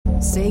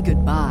Say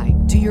goodbye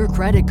to your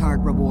credit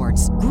card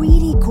rewards.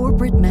 Greedy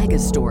corporate mega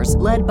stores,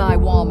 led by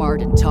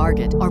Walmart and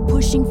Target, are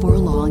pushing for a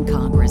law in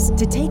Congress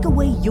to take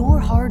away your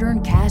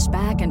hard-earned cash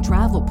back and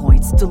travel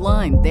points to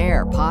line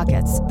their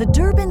pockets. The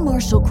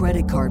Durbin-Marshall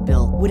credit card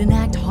bill would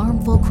enact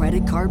harmful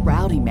credit card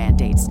routing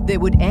mandates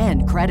that would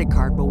end credit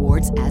card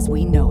rewards as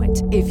we know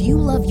it. If you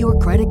love your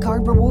credit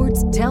card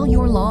rewards, tell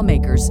your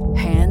lawmakers,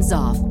 hands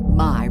off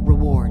my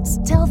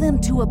rewards. Tell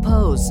them to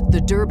oppose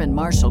the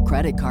Durbin-Marshall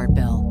credit card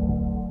bill.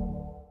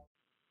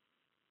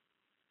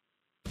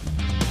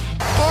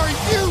 Are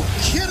you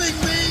kidding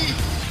me?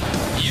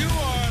 You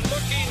are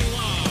looking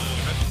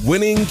live.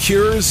 Winning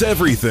cures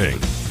everything.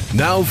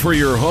 Now for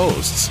your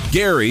hosts,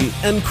 Gary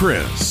and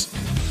Chris.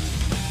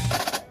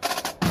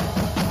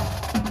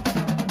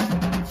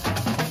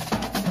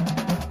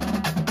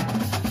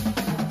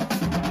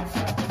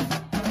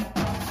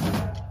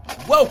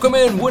 Welcome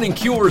in, Winning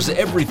Cures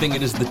Everything.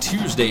 It is the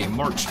Tuesday,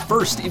 March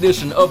 1st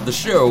edition of the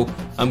show.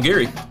 I'm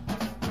Gary.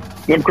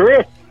 I'm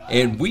Chris.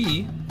 And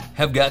we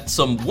have got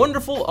some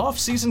wonderful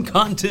off-season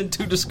content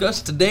to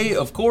discuss today,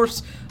 of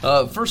course.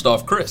 First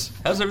off, Chris,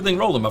 how's everything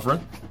rolling, my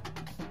friend?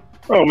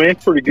 Oh, man,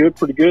 pretty good.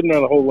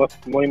 Not a whole lot to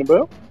complain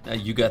about.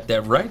 You got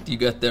that right.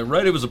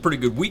 It was a pretty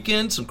good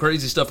weekend. Some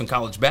crazy stuff in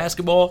college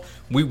basketball.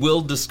 We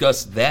will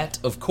discuss that,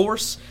 of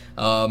course.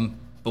 But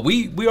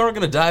we are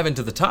going to dive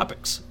into the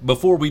topics.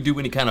 Before we do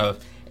any kind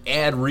of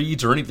ad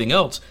reads or anything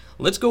else,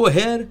 let's go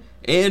ahead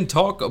and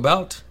talk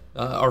about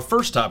our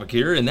first topic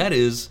here, and that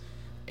is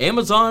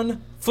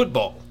Amazon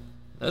football.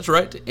 That's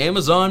right.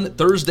 Amazon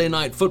Thursday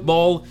Night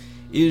Football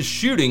is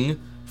shooting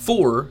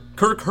for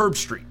Kirk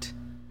Herbstreit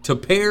to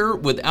pair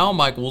with Al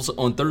Michaels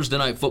on Thursday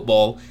Night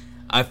Football.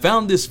 I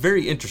found this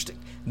very interesting.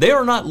 They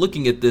are not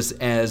looking at this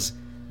as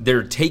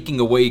they're taking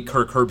away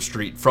Kirk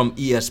Herbstreit from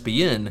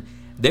ESPN.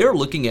 They're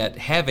looking at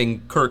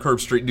having Kirk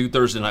Herbstreit do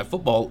Thursday Night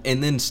Football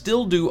and then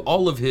still do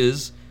all of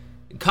his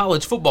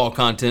college football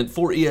content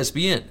for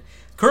ESPN.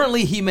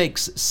 Currently, he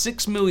makes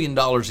 $6 million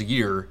a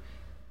year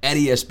at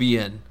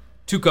ESPN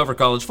to cover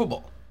college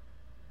football.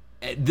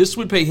 This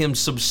would pay him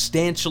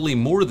substantially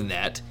more than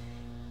that.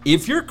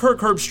 If you're Kirk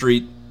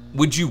Herbstreit,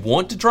 would you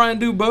want to try and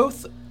do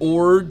both?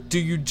 Or do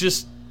you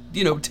just,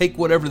 take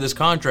whatever this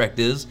contract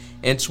is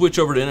and switch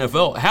over to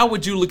NFL? How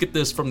would you look at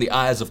this from the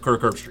eyes of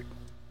Kirk Herbstreit?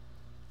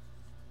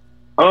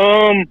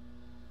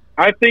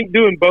 I think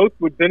doing both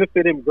would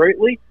benefit him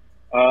greatly.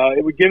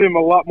 It would give him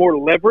a lot more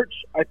leverage,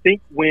 I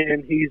think,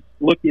 when he's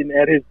looking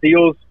at his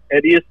deals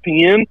at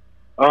ESPN.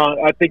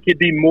 I think he'd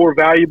be more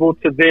valuable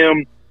to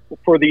them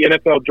for the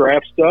NFL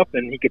draft stuff,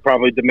 and he could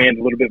probably demand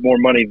a little bit more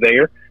money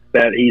there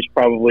that he's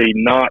probably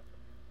not,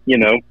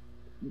 being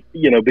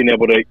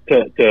able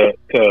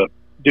to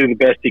do the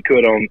best he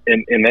could on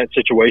in that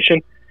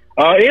situation.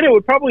 And it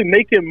would probably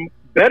make him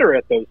better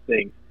at those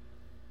things.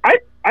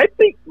 I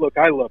think, look,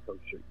 I love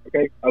Herbstreit,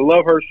 okay? I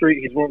love Herbstreit.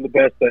 He's one of the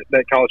best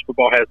that college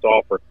football has to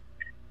offer.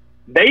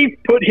 They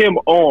put him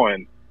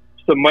on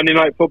some Monday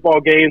Night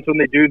Football games when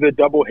they do the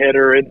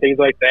doubleheader and things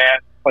like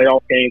that,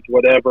 playoff games,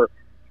 whatever.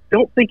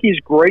 Don't think he's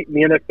great in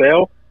the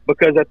NFL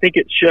because I think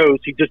it shows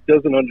he just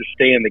doesn't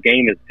understand the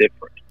game is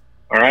different,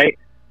 all right?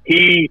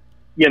 He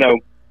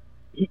doesn't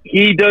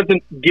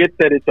get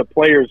that it's a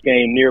player's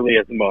game nearly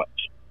as much.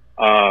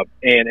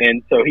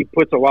 And so he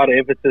puts a lot of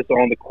emphasis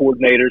on the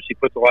coordinators. He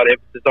puts a lot of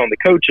emphasis on the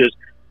coaches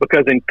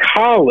because in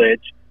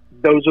college,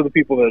 those are the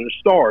people that are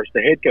stars,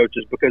 the head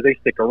coaches, because they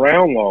stick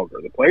around longer.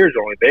 The players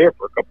are only there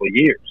for a couple of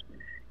years.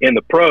 In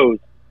the pros,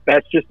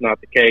 that's just not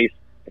the case.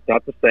 It's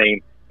not the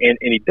same. And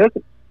he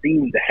doesn't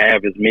seem to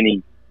have as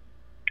many,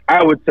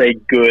 I would say,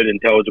 good,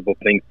 intelligible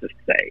things to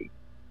say.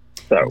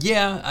 So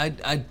yeah,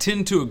 I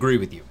tend to agree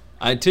with you.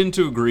 I tend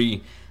to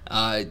agree.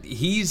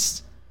 He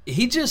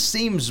just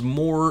seems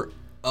more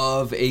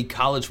of a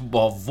college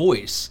football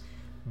voice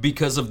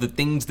because of the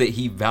things that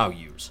he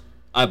values,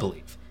 I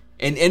believe.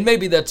 And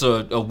maybe that's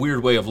a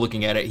weird way of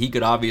looking at it. He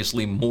could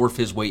obviously morph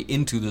his way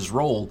into this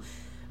role.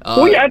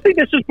 I think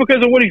that's just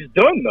because of what he's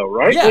done, though,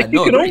 right? Yeah,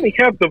 you can only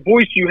have the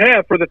voice you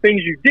have for the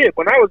things you did.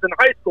 When I was in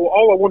high school,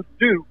 all I wanted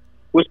to do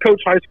was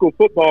coach high school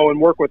football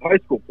and work with high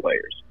school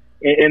players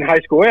and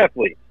high school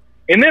athletes.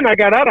 And then I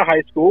got out of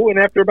high school, and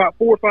after about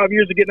 4 or 5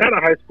 years of getting out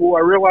of high school, I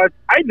realized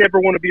I never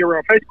want to be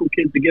around high school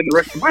kids again the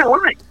rest of my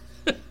life.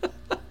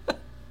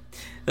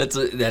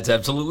 That's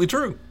absolutely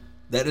true.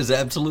 That is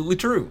absolutely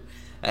true.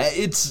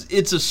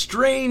 It's a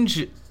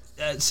strange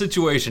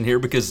situation here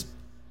because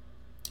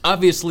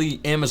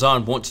obviously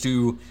Amazon wants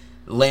to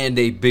land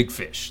a big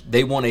fish.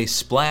 They want a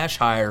splash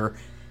hire.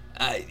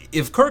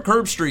 If Kirk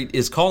Herbstreit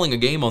is calling a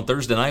game on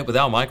Thursday night with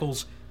Al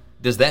Michaels,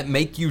 does that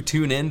make you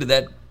tune into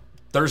that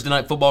Thursday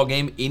night football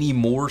game any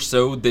more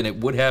so than it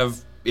would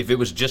have if it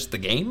was just the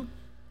game?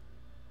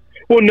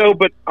 Well, no,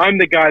 but I'm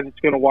the guy that's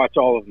going to watch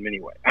all of them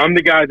anyway. I'm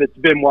the guy that's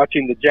been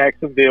watching the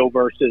Jacksonville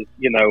versus,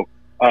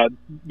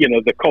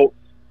 the Colts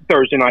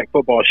Thursday night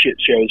football shit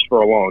shows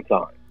for a long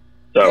time.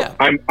 So yeah.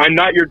 I'm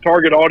not your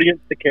target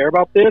audience to care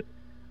about this.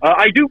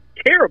 I do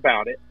care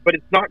about it, but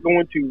it's not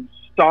going to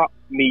stop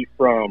me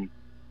from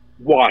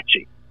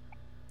watching.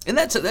 And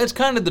that's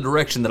kind of the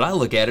direction that I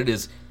look at it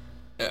is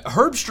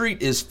Herb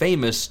Street is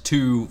famous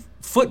to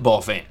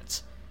football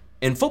fans,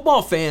 and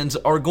football fans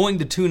are going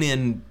to tune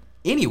in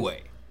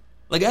anyway.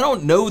 Like, I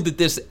don't know that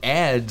this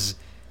adds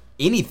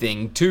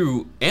anything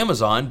to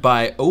Amazon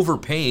by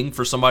overpaying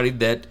for somebody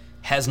that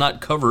has not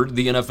covered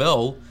the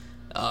NFL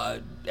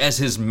as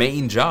his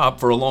main job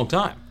for a long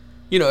time.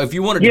 You know, if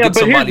you wanted to get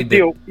somebody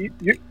deal.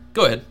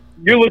 Go ahead.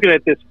 You're looking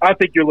at this. I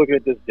think you're looking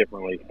at this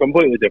differently,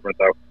 completely different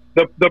though.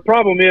 The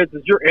problem is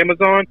you're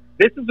Amazon.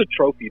 This is a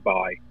trophy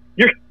buy.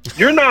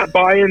 You're not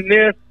buying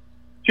this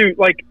to,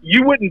 like,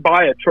 you wouldn't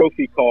buy a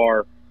trophy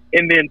car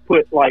and then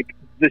put like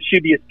the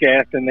shittiest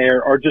gas in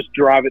there or just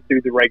drive it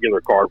through the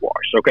regular car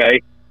wash.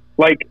 Okay,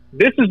 like,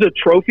 this is a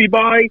trophy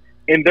buy,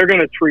 and they're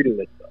going to treat it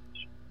as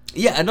such.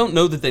 Yeah, I don't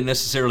know that they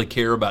necessarily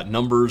care about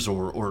numbers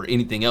or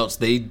anything else.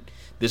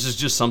 This is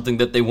just something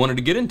that they wanted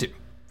to get into.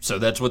 So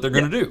that's what they're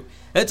going to do.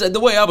 That's the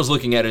way I was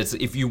looking at it. Is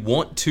if you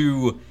want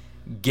to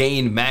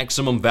gain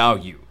maximum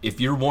value, if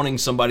you're wanting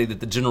somebody that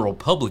the general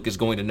public is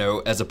going to know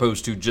as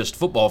opposed to just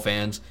football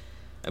fans,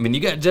 I mean, you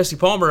got Jesse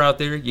Palmer out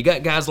there. You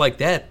got guys like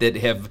that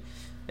have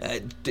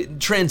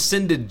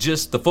transcended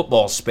just the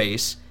football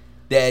space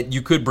that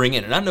you could bring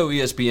in. And I know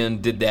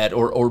ESPN did that,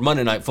 or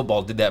Monday Night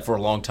Football did that for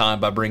a long time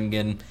by bringing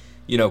in,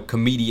 you know,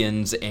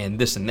 comedians and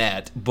this and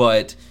that.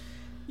 But,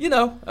 you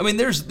know, I mean,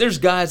 there's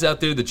guys out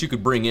there that you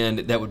could bring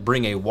in that would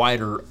bring a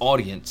wider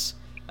audience.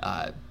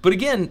 But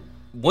again,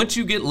 once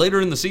you get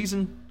later in the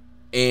season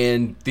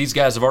and these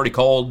guys have already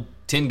called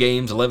 10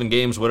 games, 11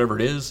 games, whatever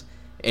it is,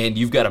 and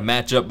you've got a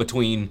matchup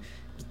between,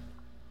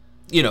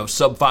 you know,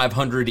 sub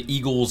 500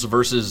 Eagles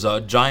versus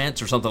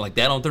Giants or something like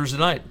that on Thursday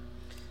night,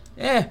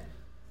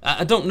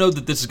 I don't know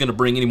that this is going to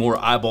bring any more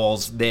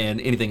eyeballs than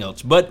anything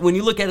else. But when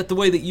you look at it the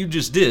way that you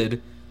just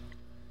did,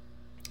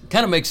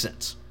 kind of makes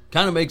sense.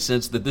 Kind of makes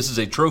sense that this is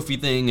a trophy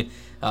thing.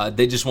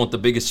 They just want the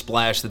biggest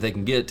splash that they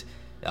can get,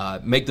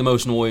 make the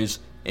most noise,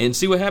 and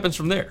see what happens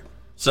from there.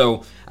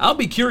 So I'll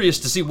be curious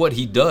to see what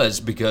he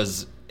does,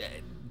 because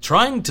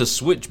trying to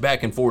switch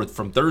back and forth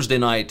from Thursday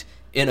night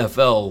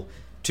NFL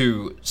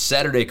to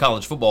Saturday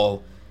college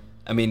football,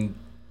 I mean,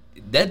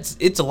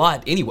 it's a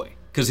lot anyway,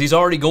 because he's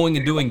already going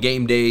and doing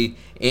game day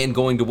and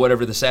going to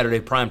whatever the Saturday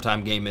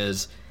primetime game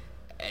is.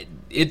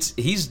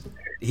 He's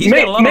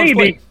got a lot on his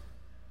plate.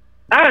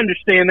 I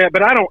understand that,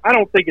 but I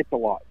don't think it's a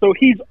lot. So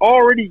he's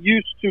already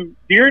used to,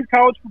 during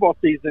college football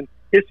season,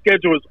 his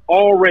schedule is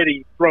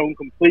already thrown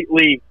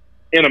completely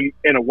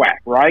in a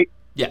whack, right?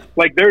 Yeah.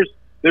 Like, there's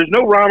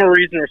no rhyme or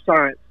reason or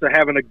science to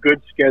having a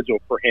good schedule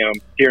for him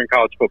during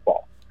college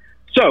football.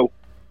 So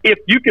if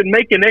you can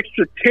make an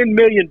extra $10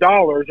 million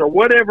or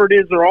whatever it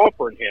is they're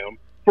offering him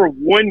for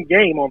one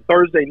game on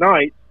Thursday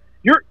night,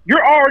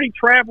 you're already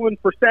traveling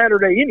for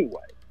Saturday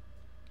anyway.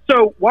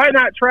 So why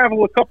not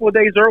travel a couple of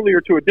days earlier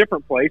to a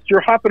different place?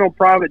 You're hopping on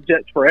private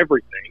jets for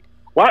everything.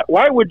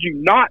 Why would you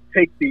not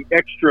take the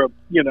extra,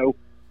 you know,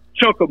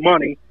 chunk of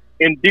money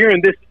and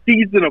during this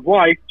season of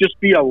life just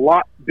be a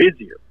lot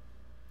busier?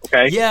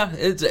 Okay. Yeah,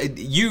 it's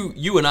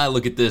you and I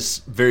look at this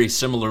very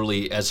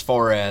similarly as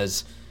far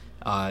as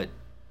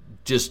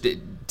just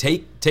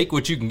take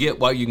what you can get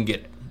while you can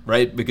get it,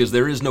 right? Because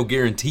there is no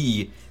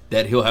guarantee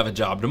that he'll have a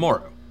job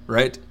tomorrow,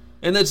 right?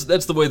 And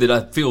that's the way that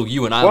I feel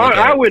you and I look at it.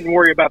 Well, I wouldn't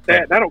worry about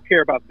that. And I don't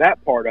care about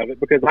that part of it,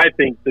 because I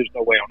think there's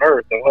no way on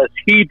earth, unless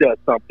he does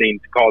something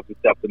to cause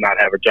himself to not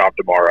have a job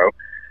tomorrow,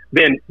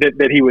 then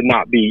that he would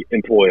not be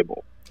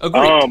employable.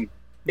 Agreed.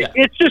 Yeah.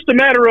 It's just a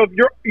matter of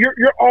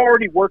you're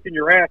already working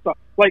your ass off.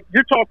 Like,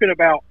 you're talking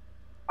about,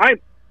 I'm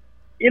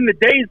in the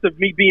days of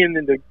me being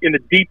in the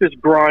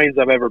deepest grinds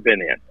I've ever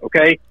been in.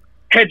 Okay,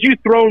 had you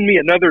thrown me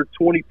another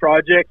 20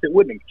 projects, it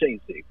wouldn't have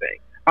changed anything.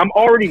 I'm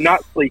already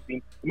not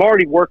sleeping. I'm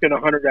already working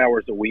 100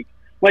 hours a week.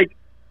 Like,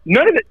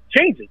 none of it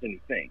changes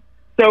anything.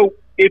 So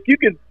if you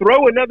can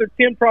throw another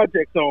 10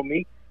 projects on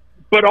me,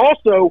 but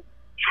also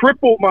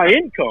triple my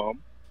income,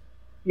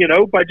 you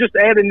know, by just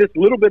adding this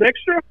little bit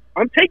extra,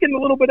 I'm taking a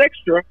little bit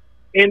extra,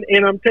 and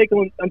I'm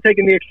taking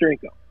the extra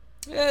income.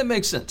 Yeah, it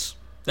makes sense.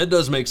 That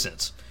does make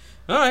sense.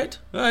 All right.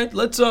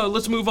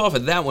 Let's move off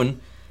of that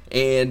one.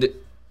 And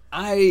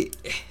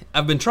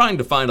I've been trying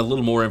to find a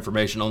little more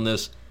information on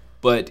this,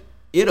 but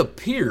it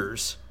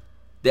appears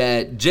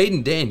that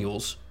Jayden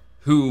Daniels,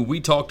 who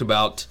we talked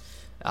about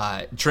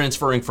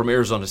transferring from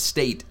Arizona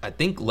State, I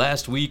think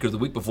last week or the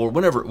week before,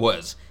 whenever it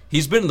was,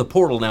 he's been in the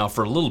portal now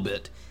for a little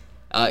bit.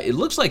 It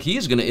looks like he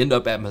is going to end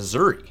up at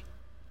Missouri.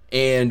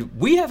 And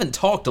we haven't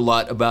talked a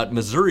lot about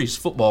Missouri's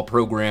football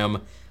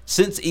program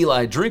since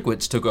Eli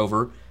Drinkwitz took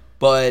over,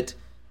 but,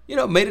 you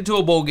know, made it to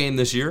a bowl game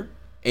this year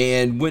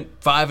and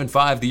went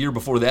 5-5 the year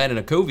before that in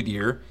a COVID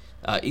year.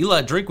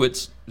 Eli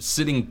Drinkwitz,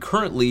 sitting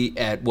currently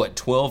at,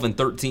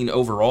 12-13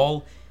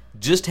 overall,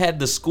 just had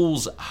the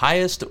school's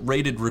highest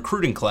rated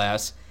recruiting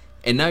class,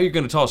 and now you're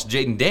going to toss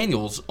Jayden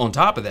Daniels on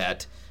top of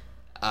that.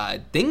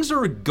 Things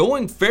are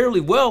going fairly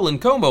well in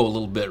Como a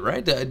little bit,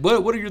 right?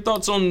 What are your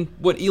thoughts on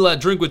what Eli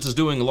Drinkwitz is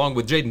doing along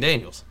with Jayden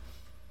Daniels?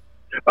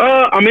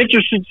 I'm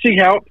interested to see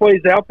how it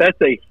plays out.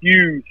 That's a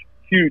huge,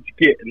 huge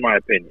get, in my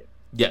opinion.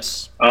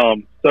 Yes.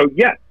 So,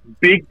 yeah,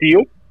 big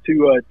deal.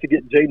 to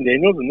get Jaden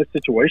Daniels in this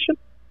situation,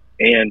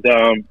 and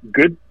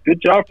good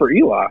job for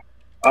Eli.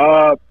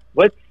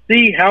 Let's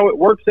see how it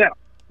works out.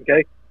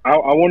 Okay, I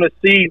want to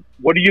see,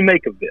 what do you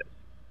make of this?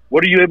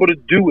 What are you able to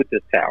do with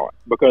this talent?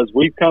 Because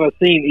we've kind of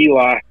seen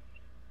Eli,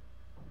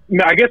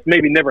 I guess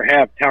maybe never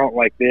have talent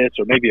like this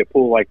or maybe a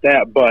pool like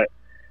that, but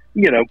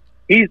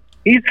he's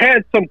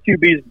had some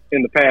QBs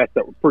in the past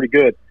that were pretty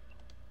good.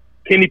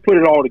 Can he put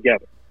it all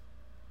together?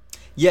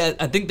 Yeah,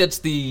 I think that's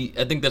the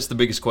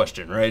biggest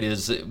question, right?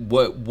 Is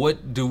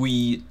what do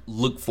we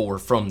look for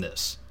from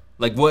this?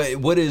 Like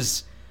what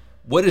is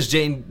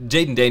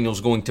Jaden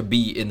Daniels going to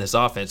be in this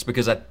offense?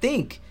 Because I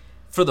think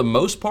for the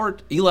most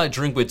part, Eli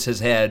Drinkwitz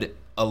has had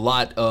a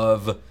lot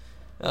of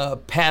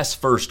pass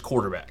first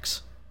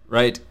quarterbacks,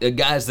 right?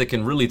 Guys that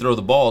can really throw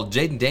the ball.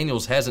 Jaden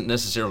Daniels hasn't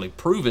necessarily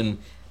proven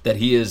that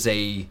he is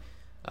a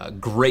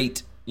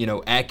great,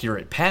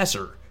 accurate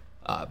passer,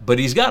 but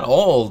he's got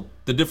all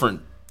the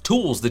different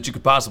tools that you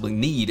could possibly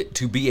need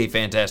to be a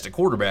fantastic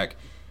quarterback.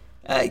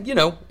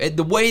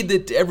 The way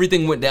that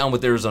everything went down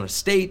with Arizona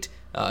State,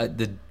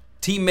 the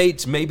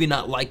teammates maybe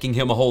not liking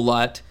him a whole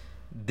lot,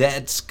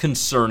 that's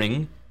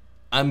concerning.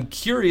 I'm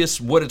curious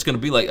what it's going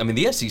to be like. I mean,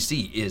 the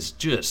SEC is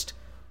just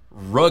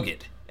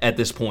rugged at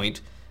this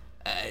point.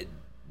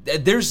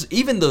 There's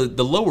even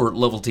the lower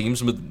level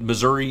teams,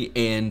 Missouri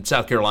and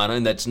South Carolina,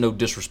 and that's no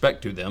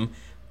disrespect to them,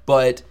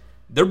 but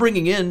they're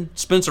bringing in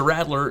Spencer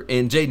Rattler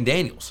and Jaden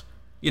Daniels.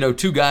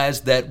 Two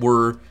guys that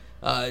were,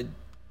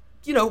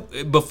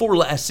 before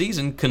last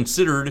season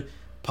considered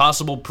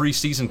possible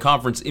preseason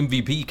conference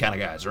MVP kind of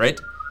guys, right?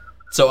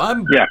 So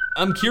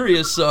I'm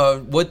curious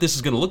what this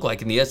is going to look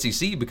like in the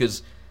SEC,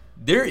 because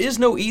there is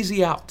no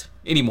easy out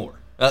anymore,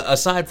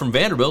 aside from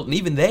Vanderbilt, and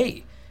even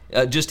they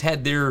just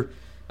had their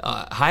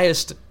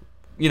highest,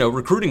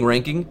 recruiting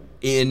ranking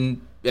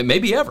in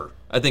maybe ever,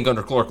 I think,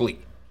 under Clark Lee.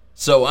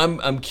 So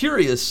I'm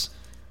curious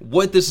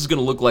what this is going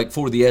to look like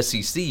for the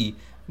SEC,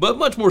 but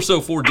much more so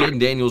for Jaden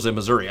Daniels and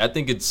Missouri. I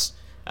think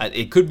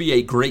it could be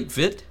a great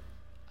fit.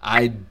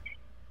 I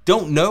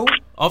don't know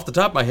off the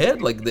top of my head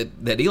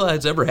that Eli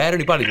has ever had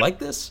anybody like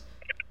this,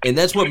 and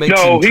that's what makes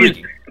him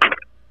intriguing.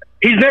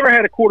 He's never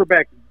had a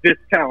quarterback this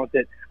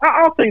talented.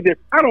 I'll say this: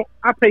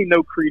 I pay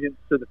no credence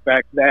to the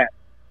fact that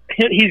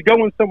he's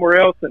going somewhere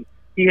else and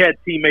he had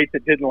teammates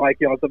that didn't like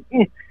him.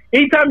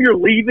 Anytime you're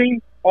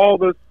leaving, all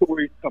those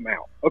stories come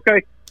out.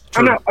 Okay,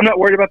 true. I'm not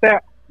worried about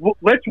that.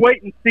 Let's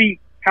wait and see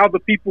how the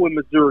people in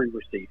Missouri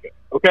receive him.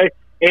 Okay,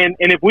 and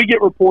if we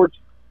get reports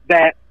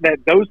that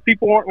those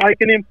people aren't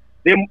liking him,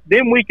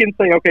 then we can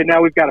say, okay,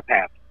 now we've got to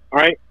pass. All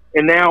right,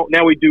 and now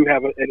we do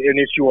have an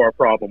issue or a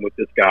problem with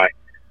this guy,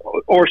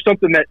 or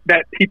something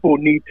that people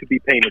need to be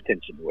paying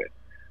attention with.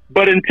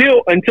 But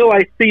until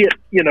I see it,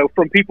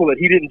 from people that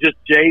he didn't just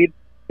jade,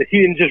 that he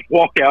didn't just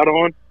walk out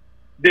on,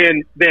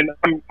 then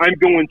I'm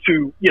going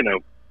to,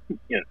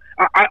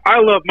 I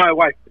love my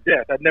wife to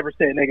death. I'd never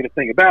say a negative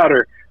thing about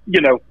her.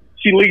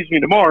 She leaves me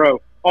tomorrow,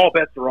 all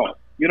bets are off.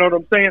 You know what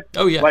I'm saying?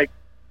 Oh yeah. Like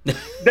this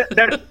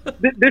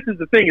is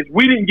the thing, is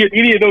we didn't get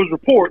any of those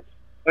reports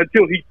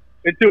until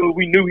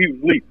we knew he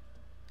was leaving.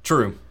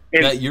 True.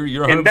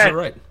 You're 100%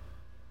 right.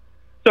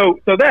 So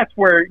that's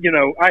where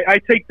I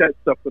take that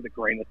stuff with a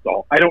grain of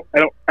salt. I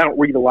don't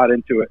read a lot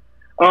into it.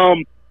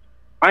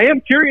 I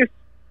am curious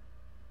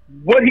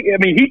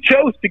he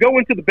chose to go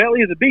into the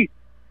belly of the beast.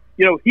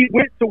 He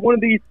went to one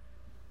of these.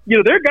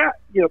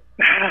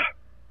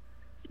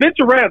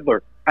 Spencer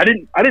Rattler. I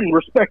didn't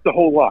respect a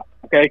whole lot.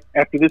 Okay,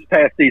 after this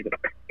past season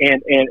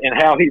and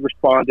how he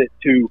responded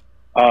to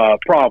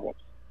problems,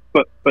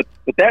 but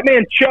that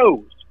man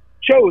chose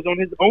on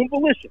his own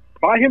volition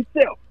by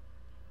himself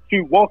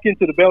to walk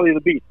into the belly of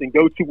the beast and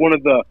go to one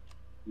of the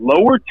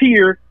lower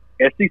tier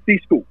SEC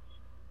schools.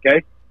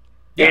 Okay.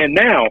 Yeah. And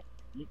now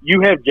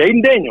you have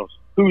Jaden Daniels,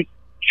 who's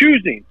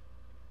choosing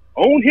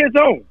on his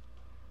own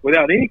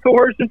without any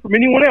coercion from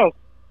anyone else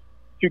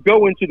to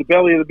go into the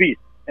belly of the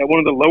beast at one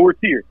of the lower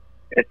tier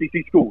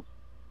SEC schools.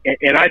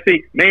 And I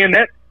think, man,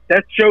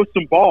 that shows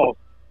some balls.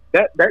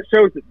 That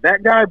shows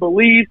that guy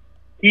believes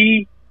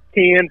he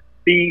can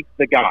be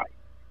the guy.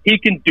 He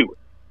can do it.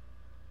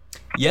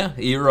 Yeah,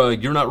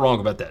 you're not wrong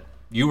about that.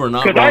 You are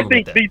not wrong about that.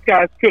 Because I think these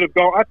guys could have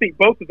gone. I think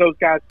both of those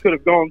guys could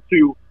have gone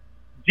to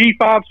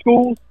G5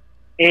 schools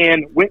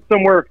and went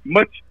somewhere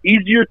much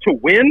easier to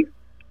win,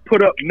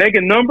 put up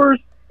mega numbers,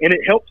 and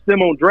it helps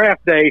them on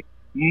draft day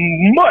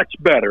much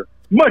better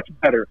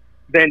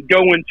than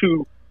going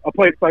to a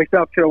place like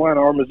South Carolina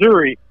or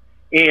Missouri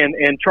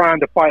and trying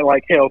to fight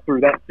like hell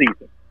through that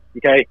season.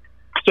 Okay,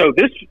 so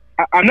this,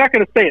 I'm not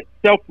going to say it's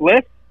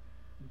selfless,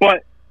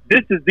 but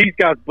this is these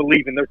guys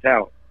believe in their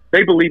talent.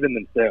 They believe in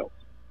themselves.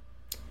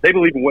 They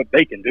believe in what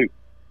they can do.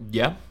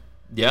 Yeah.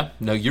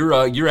 No,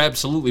 you're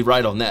absolutely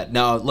right on that.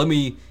 Now let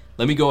me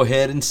go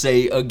ahead and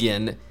say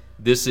again,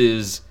 this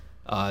is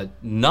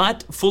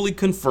not fully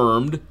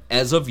confirmed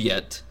as of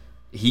yet.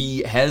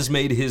 He has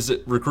made his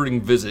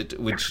recruiting visit,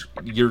 which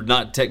you're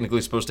not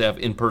technically supposed to have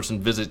in-person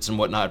visits and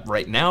whatnot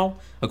right now,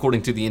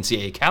 according to the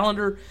NCAA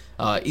calendar.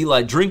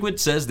 Eli Drinkwitz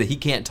says that he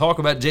can't talk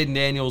about Jaden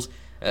Daniels.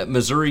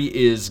 Missouri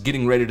is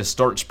getting ready to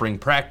start spring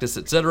practice,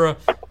 etc.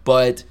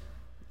 But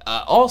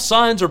all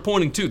signs are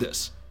pointing to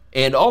this.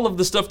 And all of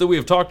the stuff that we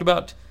have talked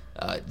about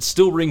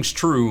still rings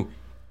true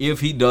if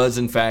he does,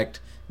 in fact,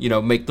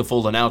 make the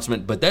full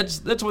announcement. But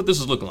that's what this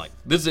is looking like.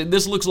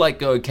 This looks like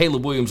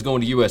Caleb Williams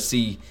going to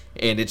USC,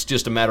 and it's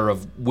just a matter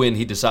of when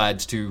he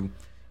decides to,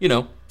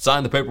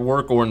 sign the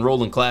paperwork or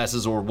enroll in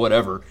classes or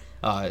whatever.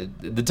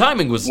 The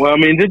timing was... Well, I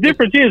mean, the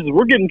difference is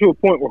we're getting to a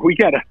point where we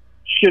got to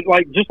shit,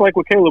 just like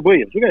with Caleb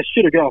Williams. We got to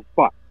shit a guy on the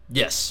spot.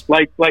 Yes.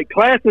 Like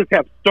classes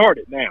have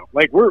started now.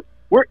 Like we're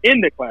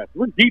in the class.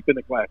 We're deep in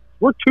the class.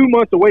 We're 2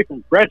 months away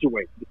from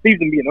graduating. The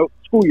season being over,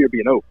 school year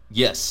being over.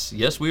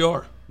 Yes, we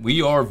are.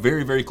 We are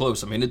very, very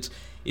close. I mean,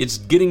 it's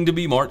getting to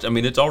be March. I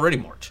mean, it's already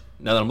March.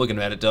 Now that I'm looking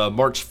at it,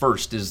 March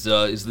 1st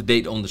is the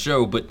date on the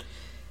show. But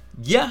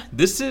yeah,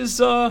 this is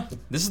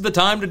the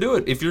time to do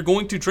it. If you're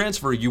going to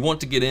transfer, you want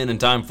to get in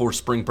time for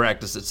spring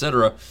practice,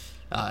 etc.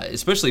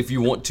 Especially if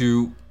you want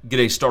to get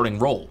a starting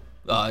role.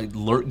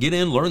 Get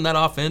in, learn that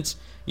offense.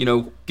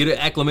 Get it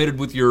acclimated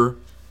with your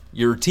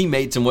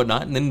teammates and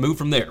whatnot, and then move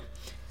from there.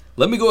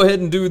 Let me go ahead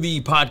and do the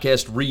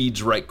podcast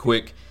reads right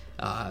quick.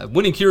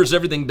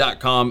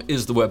 WinningCuresEverything.com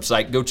is the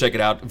website. Go check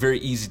it out. Very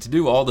easy to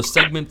do. All the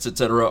segments,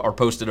 etc., are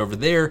posted over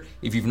there.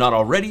 If you've not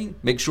already,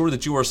 make sure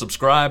that you are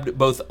subscribed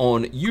both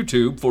on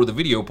YouTube for the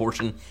video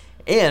portion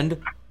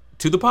and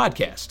to the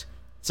podcast.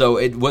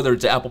 So whether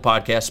it's Apple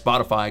Podcasts,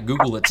 Spotify,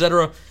 Google,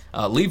 etc.,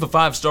 leave a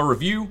 5-star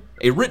review,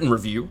 a written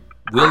review.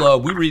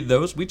 We read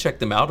those. We check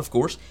them out, of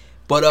course.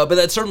 But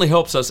that certainly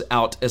helps us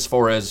out as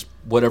far as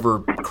whatever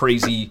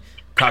crazy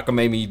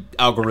cockamamie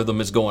algorithm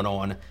is going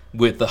on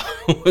with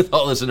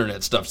all this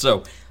internet stuff.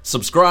 So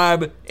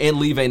subscribe and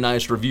leave a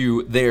nice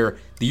review there.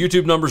 The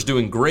YouTube number's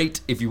doing great.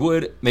 If you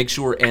would, make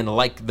sure and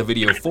like the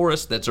video for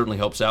us. That certainly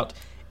helps out.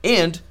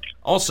 And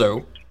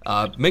also,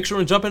 make sure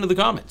and jump into the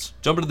comments.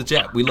 Jump into the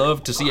chat. We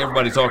love to see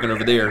everybody talking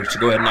over there, so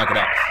go ahead and knock it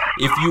out.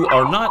 If you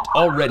are not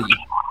already,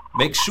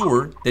 make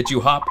sure that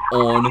you hop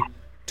on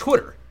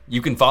Twitter.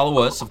 You can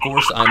follow us, of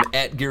course. I'm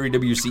at Gary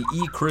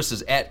WCE. Chris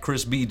is at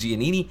Chris B.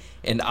 Giannini.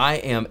 And I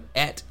am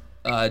at,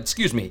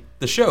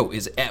 the show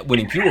is at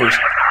Winning Cures.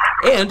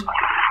 And,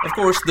 of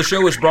course, the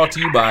show is brought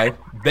to you by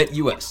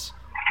BetUS.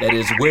 That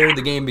is where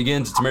the game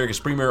begins. It's America's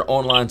premier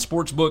online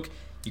sportsbook.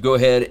 You go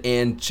ahead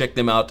and check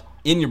them out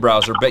in your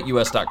browser,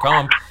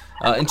 betus.com.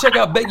 And check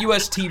out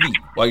BetUS TV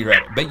while you're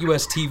at it.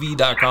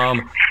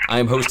 BetUSTV.com. I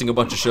am hosting a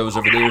bunch of shows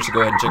over there, so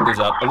go ahead and check those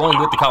out, along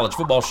with the college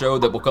football show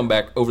that will come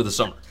back over the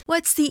summer.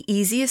 What's the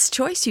easiest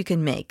choice you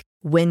can make?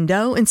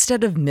 Window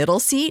instead of middle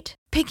seat?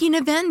 Picking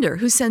a vendor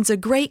who sends a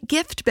great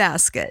gift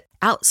basket?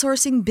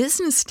 Outsourcing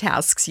business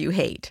tasks you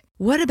hate?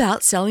 What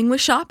about selling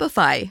with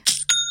Shopify?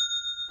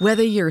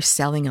 Whether you're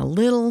selling a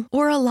little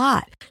or a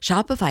lot,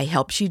 Shopify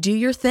helps you do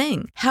your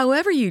thing,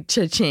 however you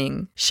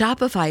cha-ching.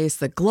 Shopify is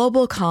the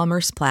global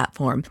commerce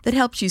platform that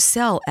helps you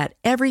sell at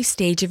every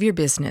stage of your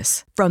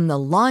business. From the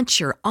launch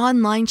your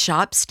online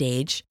shop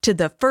stage to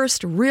the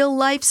first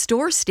real-life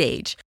store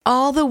stage,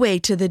 all the way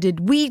to the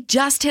did we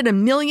just hit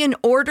 1 million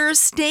orders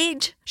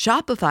stage.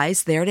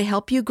 Shopify's there to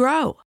help you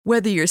grow.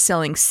 Whether you're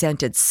selling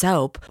scented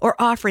soap or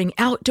offering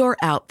outdoor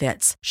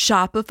outfits,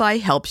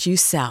 Shopify helps you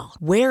sell.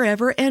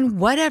 Wherever and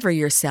whatever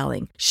you're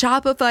selling,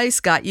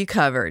 Shopify's got you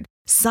covered.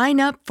 Sign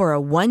up for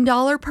a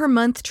 $1 per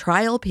month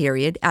trial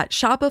period at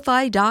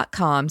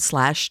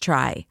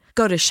shopify.com/try.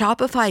 Go to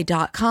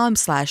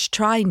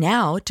shopify.com/try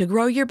now to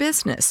grow your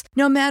business,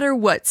 no matter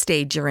what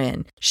stage you're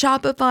in.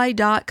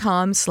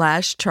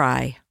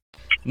 Shopify.com/try.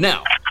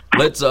 Now,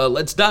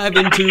 let's dive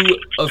into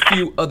a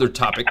few other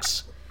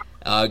topics.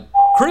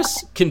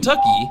 Chris,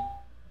 Kentucky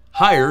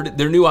hired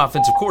their new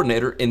offensive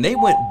coordinator, and they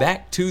went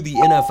back to the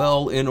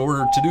NFL in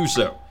order to do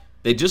so.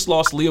 They just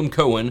lost Liam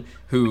Cohen,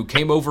 who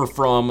came over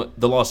from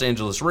the Los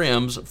Angeles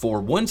Rams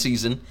for one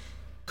season,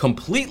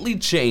 completely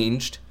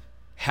changed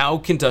how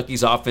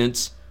Kentucky's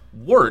offense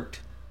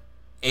worked,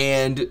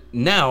 and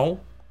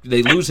now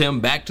they lose him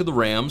back to the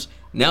Rams.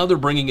 Now they're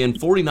bringing in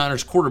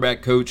 49ers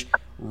quarterback coach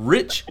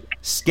Rich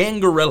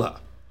Scangarello.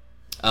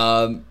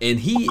 And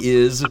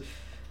he's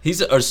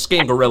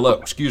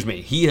Scangarello, excuse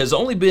me. He has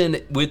only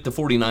been with the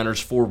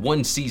 49ers for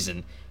one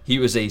season. He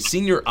was a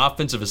senior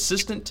offensive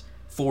assistant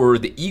for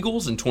the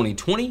Eagles in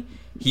 2020.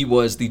 He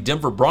was the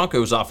Denver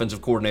Broncos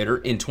offensive coordinator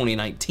in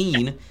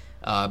 2019.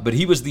 But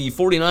he was the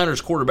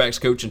 49ers quarterbacks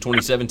coach in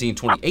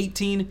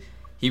 2017-2018.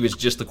 He was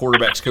just the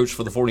quarterbacks coach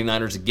for the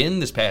 49ers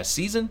again this past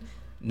season.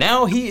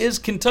 Now he is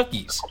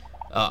Kentucky's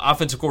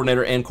offensive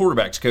coordinator and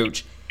quarterbacks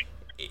coach.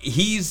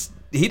 He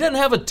doesn't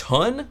have a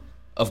ton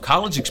of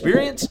college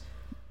experience,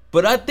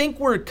 but I think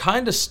we're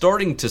kind of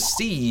starting to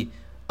see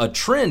a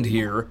trend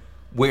here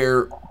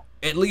where,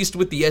 at least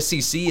with the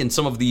SEC and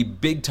some of the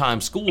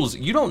big-time schools,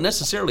 you don't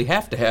necessarily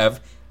have to have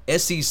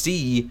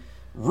SEC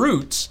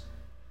roots.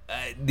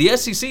 The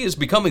SEC is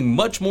becoming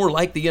much more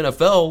like the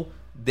NFL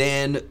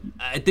than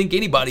I think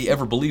anybody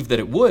ever believed that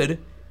it would.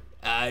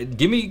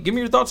 Give me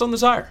your thoughts on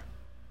this hire.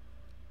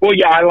 Well,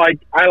 yeah, I like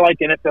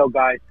NFL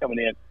guys coming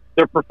in.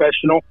 They're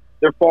professional.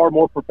 They're far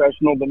more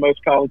professional than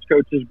most college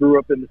coaches grew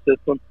up in the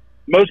system.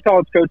 most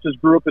college coaches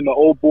grew up in the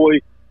old boy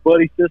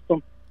buddy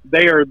system.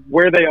 They are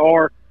where they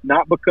are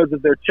not because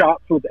of their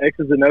chops with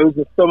X's and O's,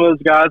 and some of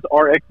those guys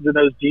are X's and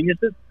O's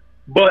geniuses,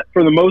 but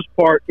for the most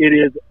part,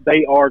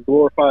 they are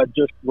glorified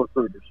just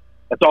recruiters.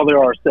 That's all they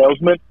are,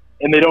 salesmen,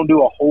 and they don't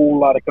do a whole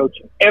lot of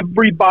coaching.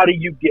 Everybody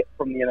you get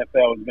from the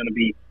NFL is going to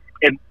be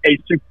a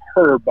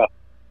superb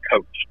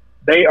coach.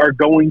 They are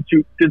going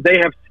to, because they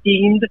have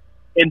schemed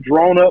and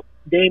drawn up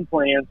game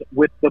plans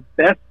with the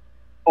best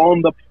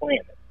on the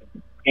planet.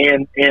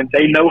 And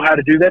they know how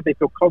to do that. They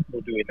feel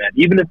comfortable doing that.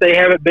 Even if they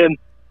haven't been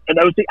an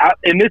OC.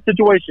 In this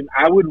situation,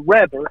 I would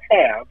rather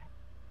have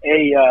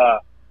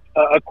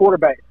a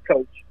quarterback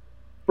coach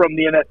from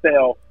the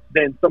NFL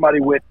than somebody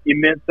with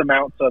immense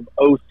amounts of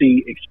OC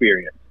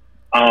experience.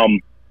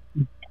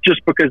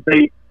 Just because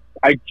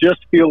I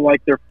just feel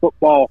like their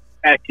football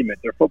acumen,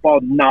 their football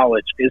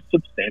knowledge is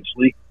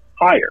substantially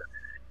higher.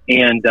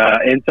 And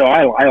so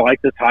I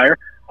like this hire.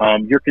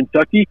 You're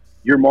Kentucky.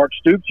 You're Mark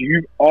Stoops.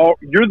 You're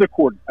the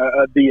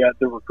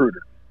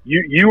recruiter.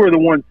 You are the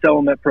one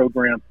selling that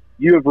program.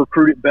 You have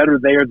recruited better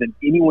there than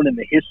anyone in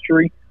the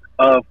history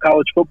of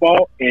college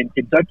football in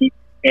Kentucky,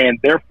 and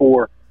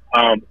therefore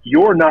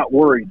you're not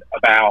worried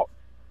about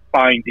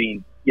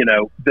finding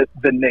the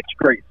next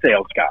great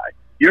sales guy.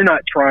 You're not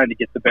trying to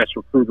get the best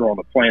recruiter on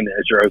the planet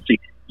as your OC.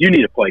 You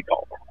need a play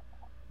caller.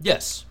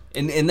 Yes,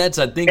 and that's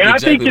I think. And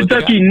exactly I think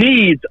Kentucky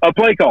needs a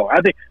play caller. I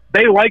think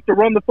they like to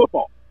run the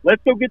football.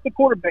 Let's go get the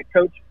quarterback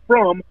coach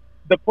from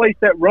the place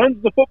that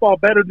runs the football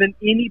better than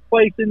any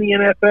place in the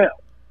NFL.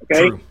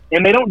 Okay? True.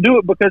 And they don't do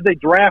it because they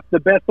draft the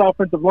best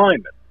offensive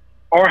linemen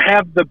or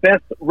have the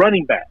best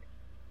running backs.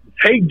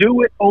 They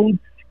do it on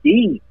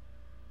scheme.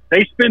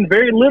 They spend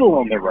very little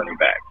on their running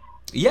backs.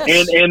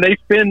 Yes. And they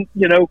spend,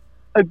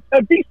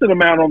 a decent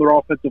amount on their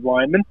offensive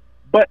linemen,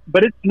 but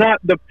it's not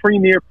the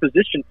premier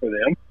position for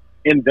them.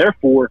 And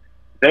therefore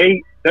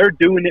they're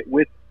doing it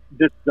with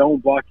this zone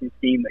blocking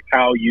scheme that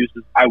Kyle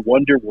uses. I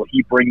wonder, will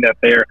he bring that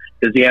there?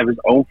 Does he have his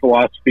own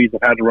philosophies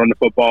of how to run the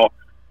football?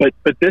 But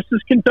this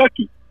is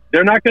Kentucky.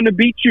 They're not going to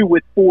beat you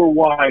with 4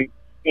 wide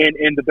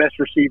and the best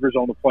receivers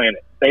on the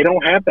planet. They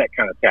don't have that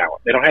kind of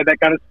talent. They don't have that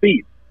kind of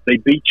speed. They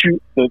beat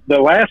you the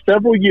last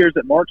several years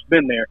that Mark's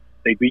been there.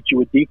 They beat you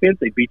with defense.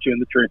 They beat you in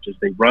the trenches.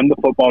 They run the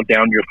football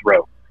down your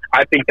throat.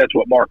 I think that's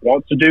what Mark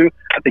wants to do.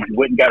 I think he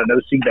went and got an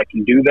OC that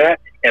can do that.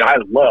 And I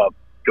love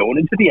going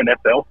into the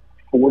NFL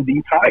for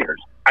these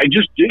hires. I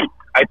just do.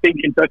 I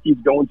think Kentucky is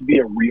going to be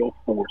a real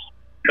force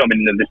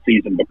coming into this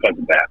season because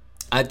of that.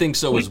 I think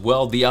so as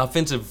well. The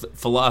offensive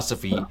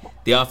philosophy,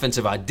 the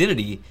offensive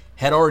identity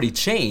had already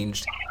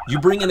changed. You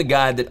bring in a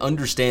guy that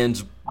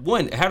understands,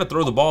 1, how to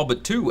throw the ball,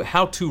 but 2,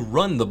 how to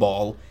run the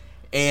ball.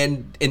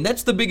 And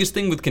that's the biggest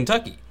thing with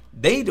Kentucky.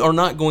 They are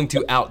not going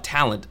to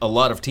out-talent a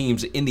lot of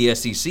teams in the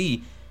SEC.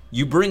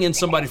 You bring in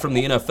somebody from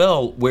the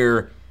NFL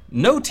where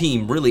no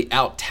team really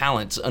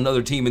out-talents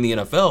another team in the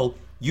NFL.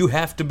 You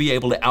have to be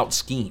able to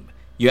out-scheme.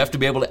 You have to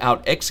be able to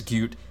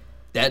out-execute.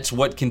 That's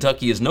what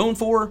Kentucky is known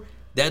for.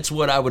 That's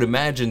what I would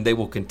imagine they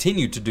will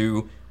continue to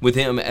do with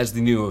him as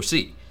the new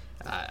OC.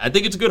 I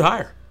think it's a good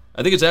hire.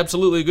 I think it's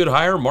absolutely a good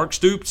hire. Mark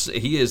Stoops,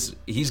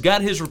 he's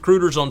got his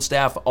recruiters on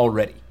staff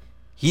already.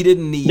 He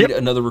didn't need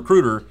another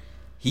recruiter.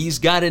 He's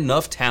got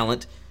enough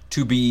talent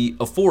to be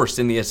a force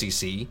in the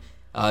SEC.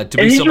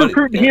 He's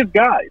recruiting his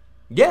guys.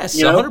 Yes,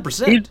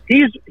 100%.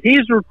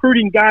 He's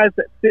recruiting guys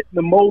that fit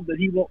the mold that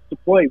he wants to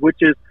play, which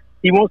is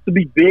he wants to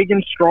be big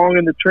and strong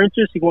in the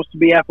trenches. He wants to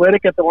be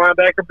athletic at the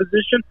linebacker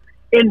position.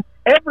 And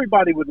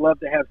everybody would love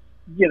to have,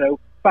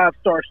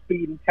 5-star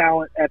speed and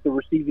talent at the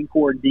receiving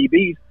core and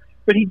DBs,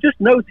 but he just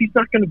knows he's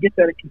not going to get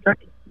that at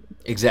Kentucky.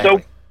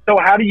 Exactly. So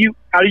how do you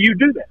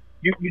do that?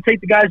 You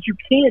take the guys you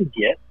can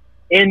get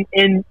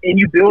and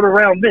you build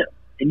around them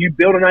and you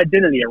build an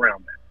identity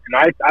around them.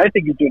 And I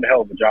think he's doing a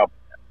hell of a job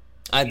with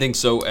that. I think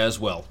so as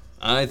well.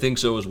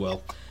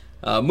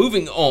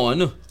 Moving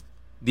on,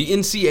 the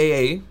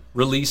NCAA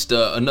released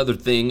another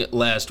thing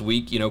last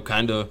week,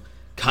 kind of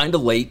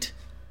late,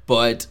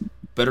 but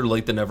better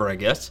late than never, I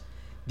guess.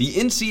 The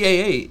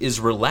NCAA is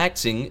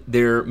relaxing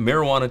their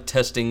marijuana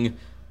testing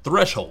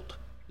threshold.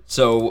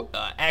 So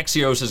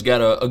Axios has got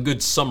a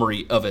good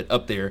summary of it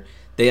up there.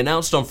 They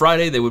announced on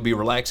Friday they would be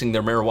relaxing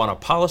their marijuana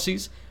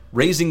policies,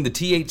 raising the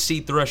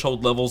THC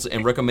threshold levels,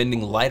 and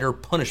recommending lighter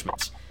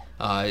punishments.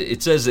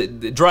 It says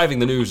that driving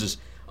the news is,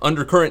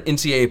 under current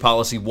NCAA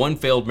policy, 1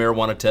 failed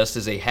marijuana test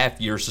is a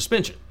half-year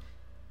suspension,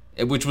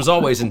 which was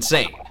always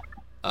insane.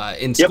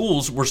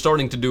 Schools were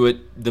starting to do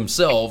it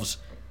themselves,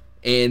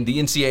 and the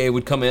NCAA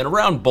would come in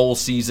around bowl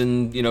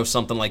season,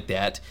 something like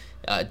that,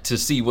 to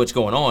see what's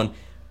going on.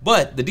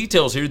 But the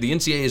details here, the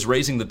NCAA is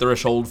raising the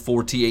threshold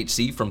for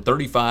THC from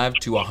 35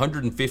 to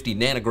 150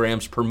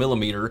 nanograms per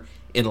millimeter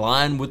in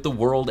line with the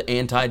World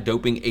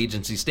Anti-Doping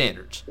Agency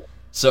standards.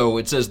 So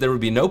it says there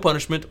would be no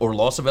punishment or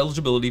loss of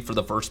eligibility for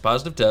the first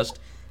positive test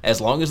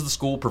as long as the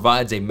school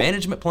provides a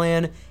management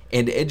plan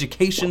and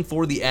education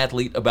for the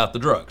athlete about the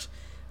drugs.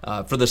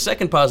 For the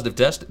second positive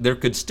test, there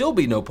could still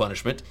be no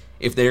punishment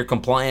if they are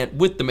compliant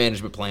with the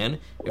management plan.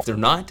 If they're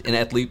not, an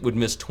athlete would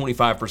miss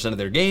 25% of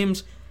their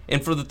games,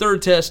 And for the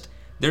third test,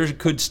 there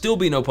could still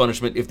be no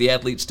punishment if the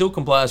athlete still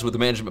complies with the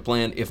management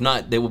plan. If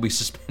not, they will be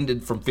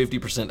suspended from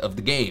 50% of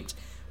the games.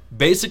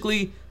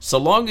 Basically, so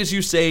long as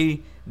you say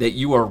that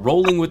you are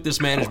rolling with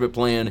this management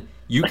plan,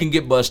 you can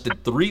get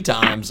busted 3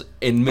 times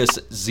and miss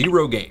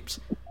 0 games.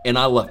 And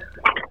I love it.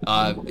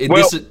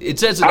 It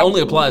says it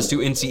only applies to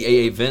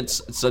NCAA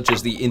events such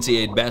as the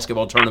NCAA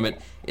basketball tournament,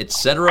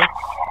 etc.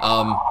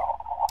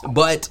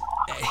 But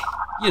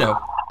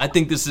I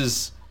think this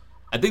is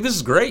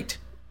great.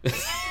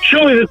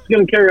 Surely this is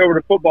going to carry over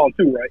to football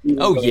too, right?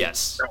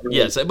 Yes.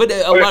 But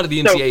a lot of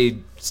the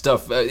NCAA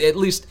stuff, at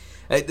least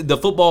the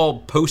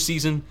football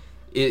postseason,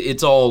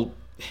 it's all.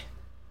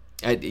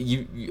 I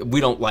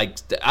don't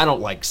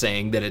like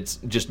saying that it's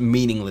just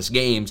meaningless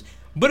games,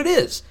 but it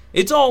is.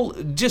 It's all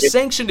just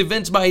sanctioned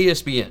events by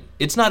ESPN.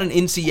 It's not an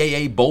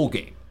NCAA bowl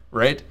game,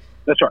 right?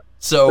 That's right.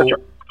 So, all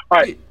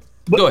right.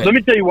 Go ahead. Let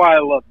me tell you why I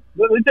love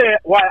it. Let me tell you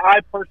why I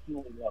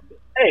personally love it.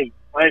 Hey,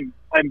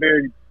 I'm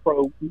very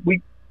pro.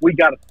 We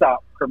got to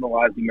stop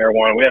criminalizing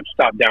marijuana. We have to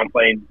stop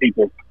downplaying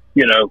people,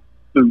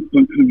 who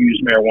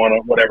use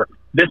marijuana, whatever.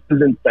 This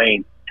is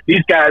insane.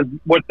 These guys,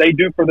 what they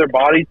do for their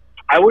bodies,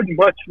 I would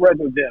much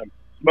rather them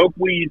smoke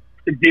weed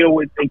to deal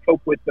with and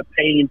cope with the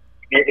pain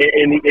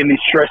and the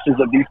stresses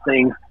of these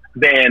things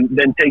than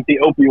take the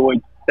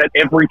opioids that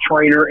every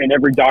trainer and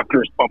every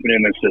doctor is pumping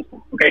in their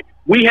system. Okay,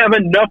 we have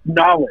enough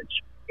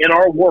knowledge in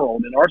our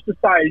world, in our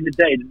society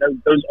today, to know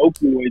those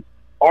opioids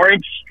are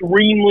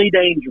extremely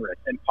dangerous,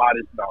 and pot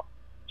is not.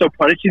 So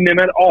punishing them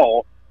at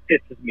all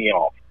pisses me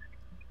off.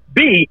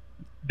 B,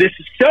 this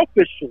is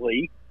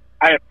selfishly,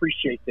 I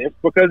appreciate this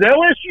because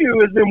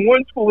LSU has been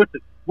one school.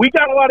 Listen, we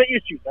got a lot of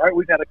issues. All right,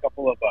 we've had a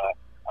couple of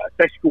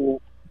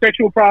sexual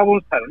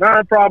problems, Title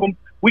IX problems.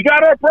 We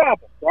got our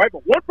problems, right?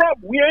 But one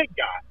problem we ain't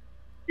got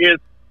is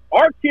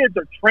our kids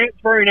are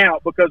transferring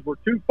out because we're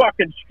too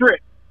fucking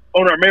strict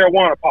on our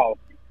marijuana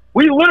policy.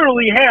 We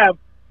literally have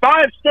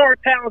 5-star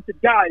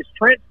talented guys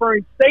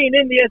transferring, staying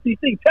in the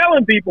SEC,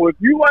 telling people if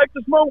you like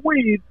to smoke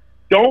weed,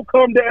 don't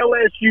come to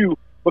LSU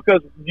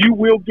because you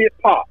will get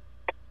popped.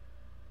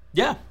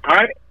 Yeah. All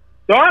right.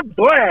 So I'm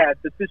glad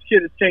that this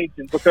shit is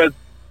changing because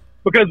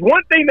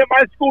one thing that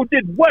my school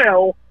did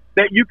well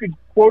that you could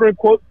quote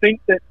unquote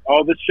think that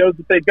this shows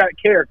that they've got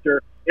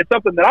character. It's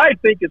something that I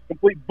think is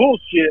complete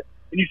bullshit,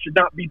 and you should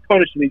not be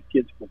punishing these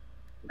kids for.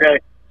 Okay,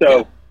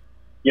 so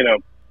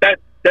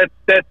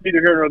that's neither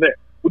here nor there.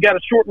 We got a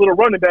short little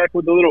running back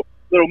with a little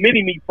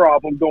mini me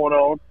problem going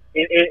on,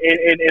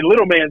 and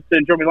little man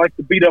syndrome. He likes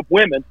to beat up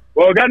women.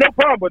 Well, I got no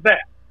problem with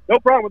that. No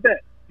problem with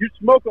that. You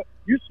smoke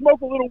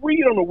a little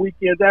weed on the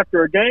weekends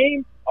after a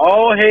game.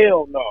 Oh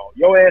hell no!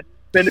 Your ass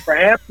suspended for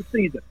half the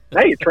season.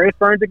 Hey, you're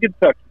transferring to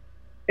Kentucky,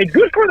 and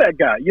good for that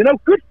guy.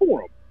 Good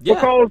for him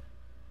because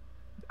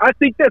I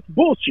think that's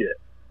bullshit.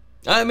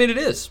 I mean, it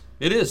is.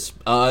 It is.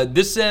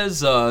 This says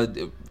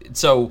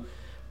so.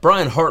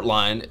 Brian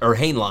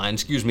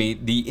Hainline,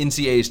 the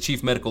NCAA's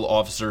chief medical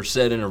officer,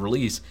 said in a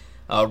release,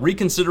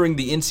 reconsidering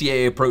the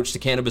NCAA approach to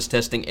cannabis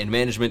testing and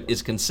management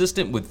is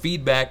consistent with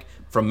feedback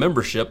from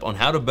membership on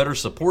how to better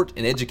support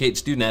and educate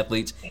student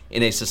athletes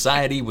in a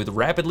society with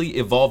rapidly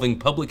evolving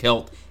public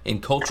health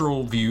and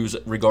cultural views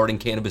regarding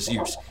cannabis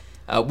use.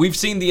 We've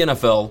seen the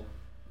NFL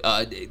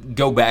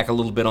go back a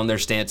little bit on their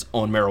stance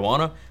on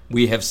marijuana.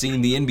 We have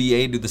seen the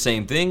NBA do the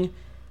same thing.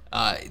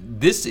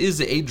 This is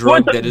a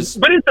drug that is...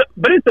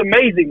 But it's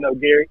amazing, though,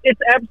 Gary.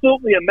 It's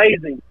absolutely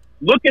amazing.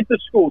 Look at the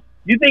schools.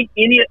 You think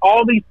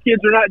all these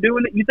kids are not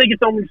doing it? You think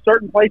it's only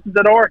certain places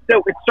that are?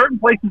 No, it's certain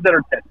places that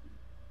are testing.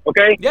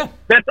 Okay? Yeah.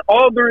 That's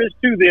all there is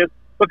to this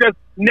because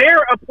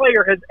ne'er a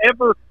player has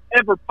ever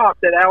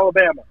popped at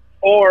Alabama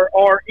or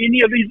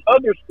any of these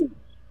other schools.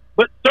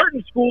 But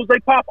certain schools, they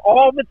pop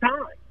all the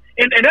time.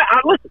 And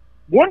listen,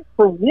 one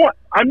for one,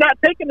 I'm not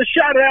taking a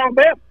shot at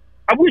Alabama.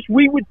 I wish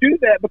we would do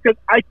that because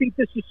I think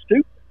this is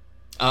stupid.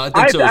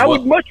 I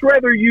would much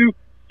rather you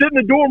sit in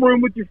the dorm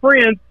room with your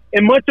friends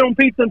and munch on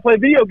pizza and play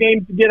video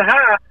games to get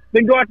high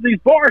than go out to these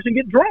bars and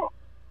get drunk.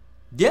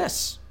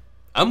 Yes,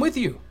 I'm with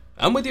you.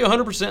 I'm with you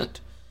 100%.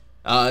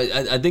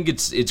 I think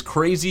it's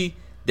crazy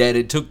that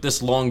it took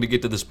this long to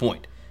get to this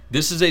point.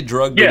 This is a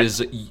drug that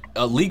is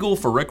illegal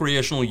for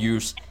recreational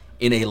use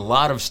in a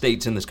lot of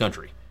states in this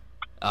country.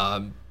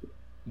 Why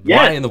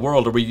in the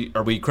world are we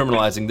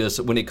criminalizing this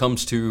when it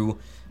comes to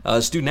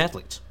student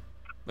athletes?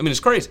 I mean, it's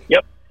crazy.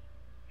 Yep.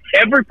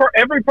 Every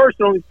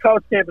person on these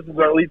college campuses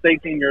are at least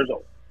 18 years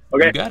old.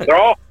 Okay, you got it. They're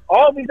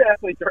all these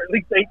athletes are at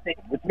least 18,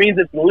 which means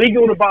it's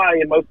legal to buy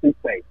in most of these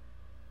states.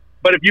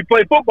 But if you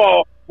play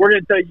football, we're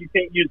going to tell you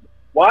can't use it.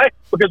 Why?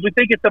 Because we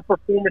think it's a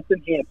performance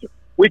enhancer,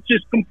 which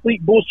is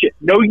complete bullshit.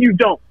 No, you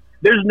don't.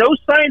 There's no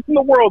science in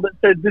the world that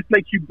says this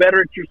makes you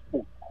better at your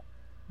sport.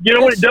 You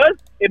know what it does?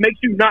 It makes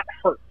you not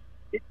hurt.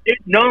 It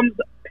numbs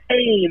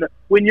pain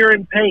when you're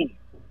in pain.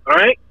 All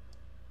right?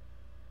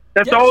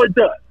 That's all it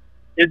does,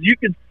 is you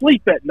can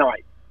sleep at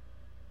night.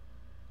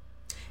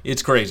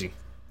 It's crazy.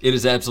 It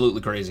is absolutely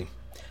crazy.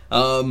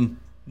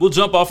 We'll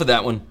jump off of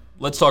that one.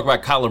 let's talk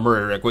about Kyler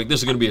Murray real quick.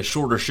 This is going to be a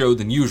shorter show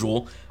than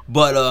usual,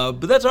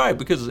 but that's all right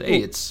because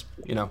hey, it's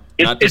not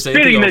to it's say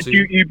fitting that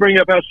you bring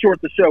up how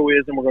short the show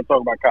is, and we're going to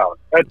talk about Kyler.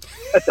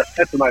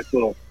 That's a nice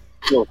little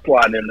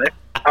slide in there.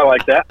 I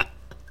like that.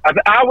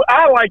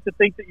 I like to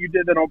think that you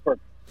did that on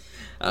purpose.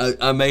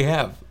 I may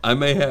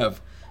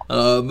have.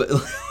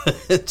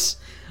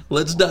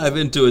 Let's dive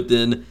into it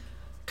then.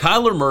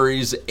 Kyler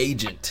Murray's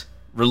agent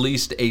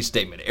released a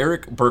statement.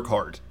 Eric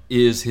Burkhart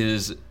is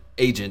his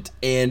agent,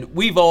 and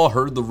we've all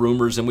heard the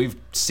rumors and we've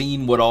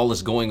seen what all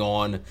is going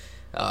on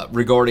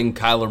regarding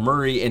Kyler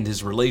Murray and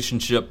his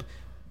relationship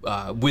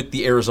with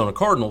the Arizona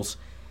Cardinals.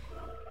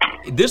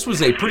 This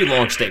was a pretty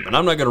long statement.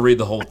 I'm not going to read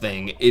the whole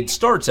thing. It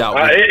starts out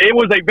with, it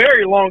was a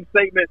very long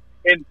statement,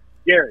 and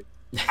Gary,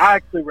 I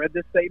actually read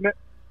this statement.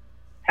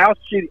 How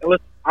shitty.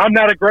 Listen, I'm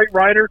not a great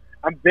writer.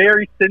 I'm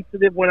very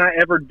sensitive when I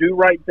ever do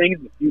write things.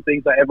 The few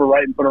things I ever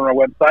write and put on our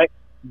website.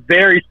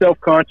 Very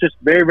self-conscious,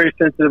 very, very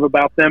sensitive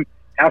about them.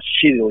 How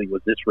shittily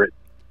was this written?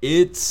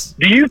 Do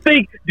you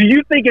think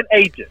an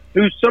agent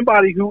who's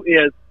somebody who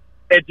is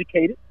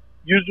educated,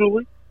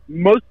 usually,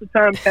 most of the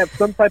time have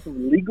some type of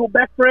legal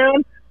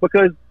background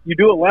because you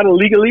do a lot of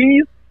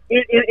legalese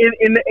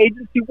in the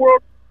agency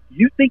world, do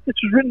you think this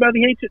was written by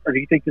the agent or do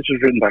you think this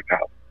was written by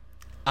Kyle?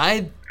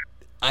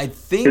 I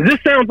think... This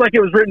sounds like it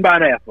was written by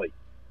an athlete.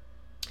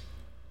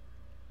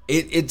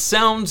 It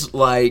sounds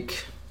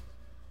like...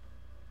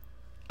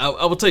 I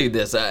will tell you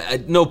this.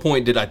 At no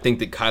point did I think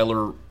that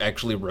Kyler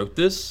actually wrote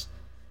this.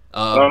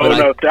 No.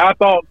 I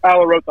thought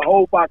Kyler wrote the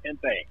whole fucking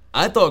thing.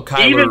 I thought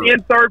Kyler... Even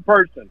in third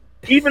person,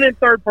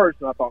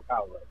 I thought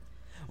Kyler wrote it.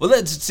 Well,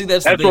 that's the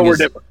thing. Where we're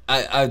different.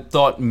 I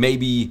thought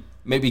maybe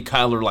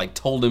Kyler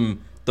told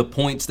him the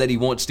points that he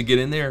wants to get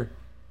in there.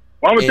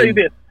 Well, I'm going to tell you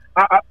this.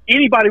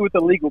 Anybody with a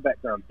legal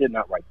background did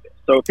not write this.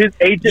 So if his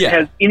agent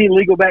has any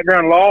legal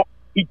background in law,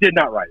 he did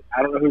not write it.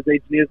 I don't know who his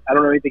agent is. I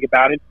don't know anything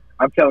about him.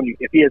 I'm telling you,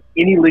 if he has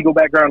any legal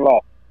background in law,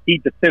 he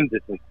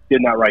definitively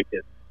did not write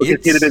this.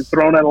 Because he'd have been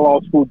thrown out of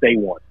law school day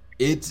one.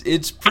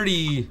 It's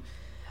pretty...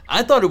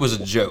 I thought it was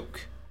a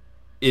joke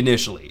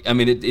initially. I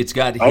mean, it's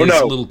got his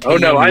little can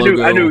logo. I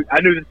knew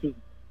this was...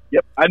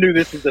 Yep, I knew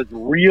this was as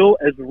real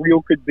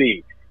could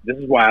be. This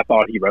is why I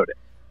thought he wrote it.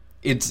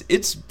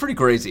 It's pretty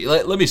crazy.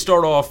 Let me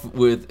start off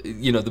with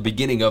the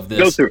beginning of this.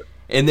 Go through it.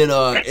 And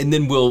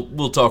then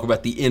we'll talk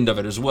about the end of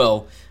it as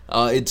well.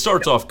 It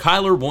starts off,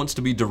 Kyler wants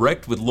to be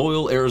direct with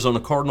loyal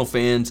Arizona Cardinal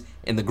fans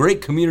and the great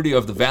community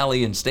of the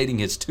Valley in stating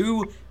his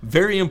two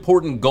very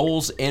important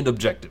goals and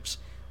objectives.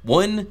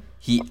 1,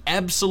 he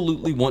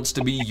absolutely wants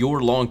to be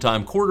your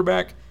longtime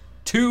quarterback.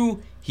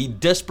 2, he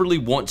desperately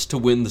wants to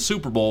win the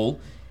Super Bowl.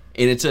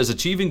 And it says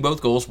achieving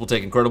both goals will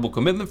take incredible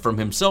commitment from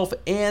himself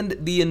and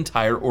the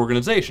entire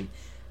organization.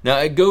 Now,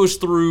 it goes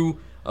through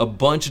a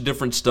bunch of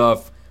different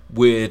stuff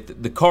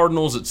with the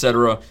Cardinals,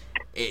 etc.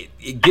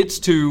 It gets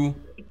to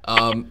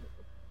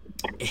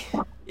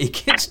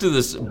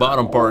this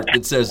bottom part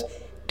that says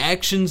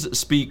actions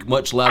speak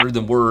much louder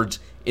than words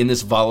in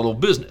this volatile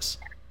business.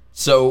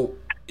 So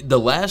the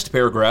last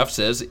paragraph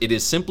says it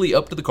is simply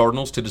up to the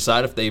Cardinals to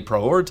decide if they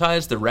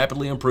prioritize the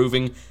rapidly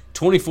improving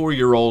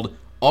 24-year-old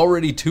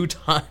already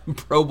two-time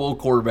Pro Bowl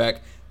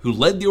quarterback who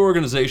led the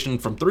organization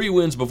from 3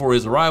 wins before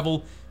his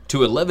arrival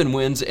to 11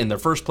 wins in their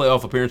first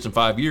playoff appearance in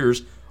 5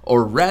 years,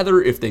 or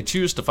rather if they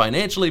choose to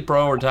financially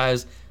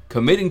prioritize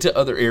committing to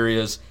other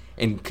areas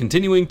and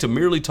continuing to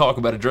merely talk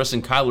about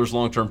addressing Kyler's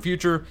long-term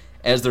future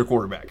as their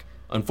quarterback.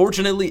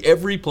 Unfortunately,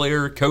 every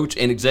player, coach,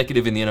 and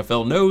executive in the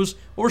NFL knows,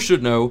 or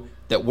should know,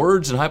 that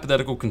words and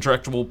hypothetical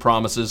contractual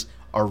promises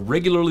are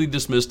regularly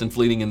dismissed and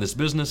fleeting in this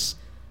business.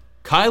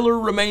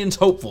 Kyler remains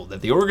hopeful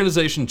that the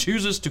organization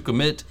chooses to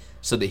commit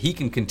so that he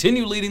can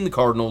continue leading the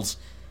Cardinals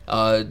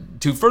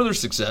to further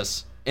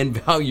success and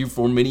value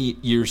for many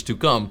years to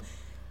come.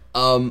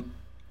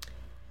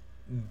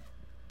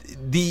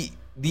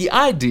 The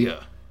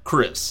idea,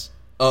 Chris,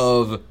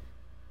 of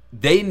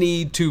they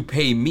need to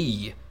pay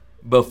me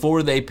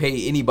before they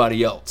pay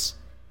anybody else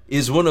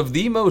is one of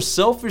the most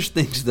selfish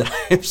things that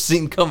I have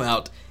seen come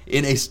out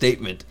in a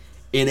statement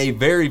in a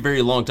very,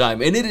 very long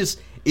time. And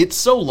it's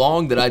so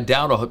long that I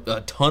doubt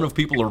a ton of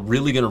people are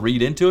really going to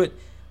read into it.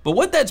 But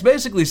what that's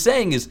basically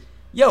saying is,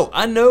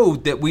 I know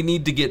that we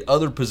need to get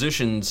other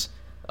positions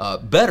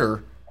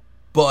better,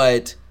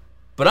 but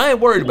I ain't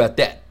worried about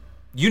that.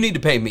 You need to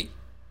pay me.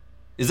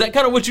 Is that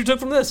kind of what you took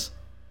from this?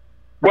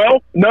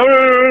 Well, no.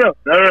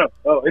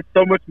 Oh, it's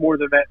so much more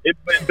than that.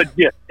 But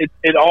yes,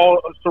 it all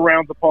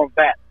surrounds upon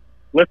that.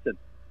 Listen,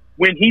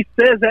 when he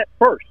says that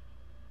first,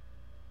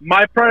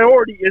 my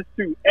priority is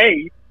to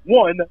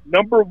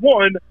number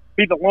one,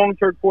 be the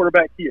long-term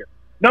quarterback here.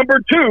 Number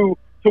 2,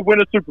 to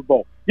win a Super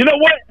Bowl. You know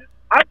what?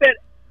 I bet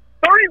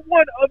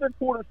 31 other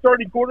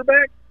starting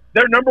quarterbacks,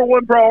 their number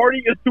one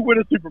priority is to win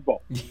a Super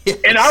Bowl. Yes.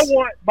 And I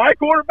want my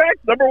quarterback's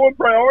number one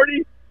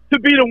priority to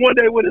be the one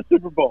day win a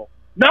Super Bowl.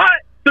 Not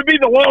to be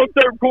the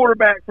long-term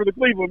quarterback for the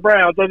Cleveland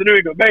Browns or the New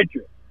England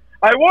Patriots.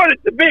 I want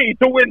it to be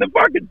to win the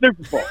fucking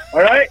Super Bowl, all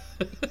right?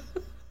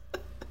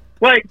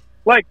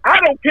 Like, I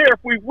don't care if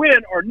we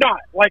win or not.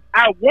 Like,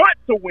 I want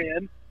to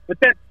win, but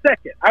that's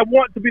second. I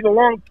want to be the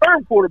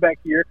long-term quarterback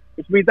here,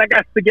 which means I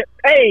got to get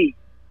paid.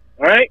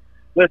 All right?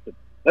 Listen,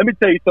 let me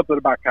tell you something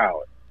about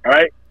Kyler. All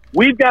right?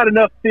 We've got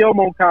enough film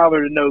on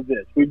Kyler to know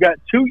this. We've got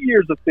 2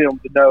 years of film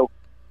to know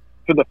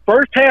for the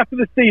first half of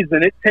the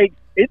season, it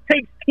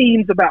takes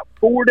teams about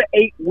 4 to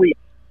 8 weeks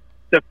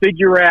to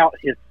figure out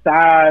his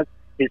size,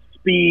 his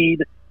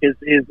speed, his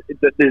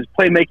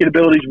playmaking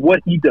abilities, what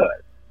he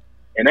does.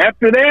 And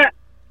after that,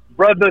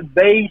 brother,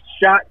 they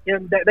shot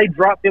him. They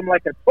dropped him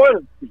like a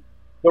toilet seat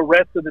the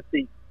rest of the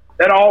season.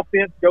 That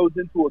offense goes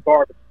into a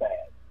garbage bag.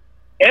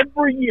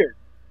 Every year,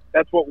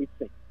 that's what we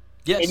see.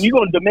 Yes. And you're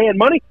going to demand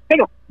money?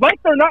 Hang on.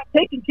 Like they're not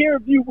taking care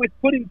of you with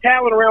putting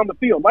talent around the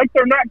field. Like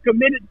they're not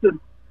committed to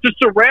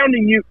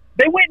surrounding you.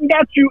 They went and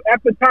got you,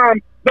 at the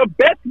time, the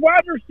best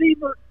wide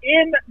receiver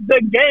in the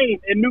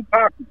game in Nuke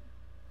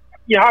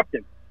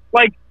Hopkins.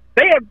 Like,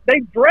 they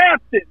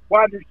drafted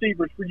wide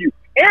receivers for you.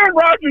 Aaron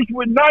Rodgers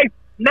would knife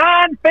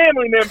 9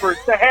 family members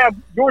to have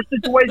your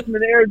situation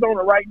in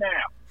Arizona right now.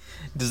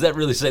 Does that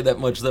really say that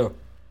much, though?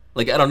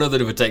 Like, I don't know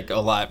that it would take a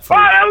lot for...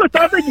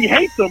 I think he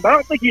hates them, but I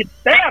don't think he'd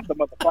stab the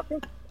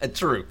motherfucker.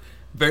 True.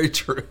 Very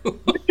true.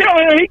 Tell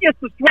him he gets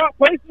to swap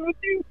places with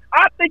you,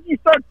 I think he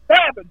starts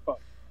stabbing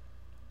folks.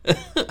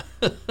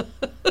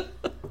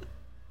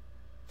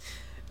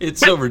 It's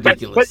so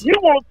ridiculous. But you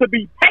want to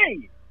be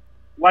paid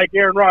like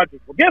Aaron Rodgers.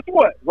 Well, guess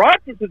what?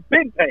 Rodgers has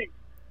been paid,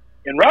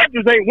 and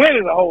Rodgers ain't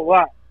winning a whole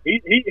lot.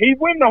 He's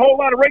winning a whole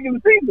lot of regular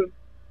seasons,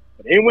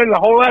 but he ain't winning a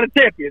whole lot of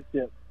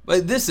championships.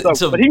 But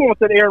but he wants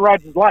that Aaron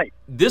Rodgers life.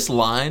 This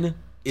line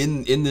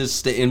in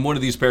one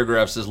of these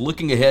paragraphs says,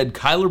 looking ahead,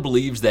 Kyler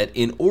believes that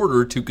in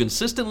order to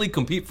consistently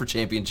compete for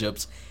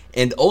championships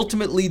and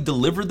ultimately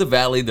deliver the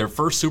Valley their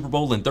first Super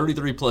Bowl in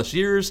 33 plus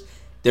years,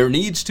 there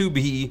needs to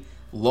be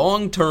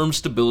long-term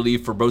stability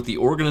for both the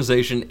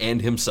organization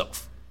and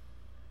himself.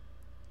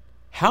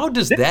 How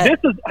does that...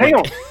 Hang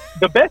on.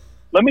 The best...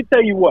 Let me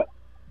tell you what.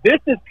 This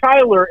is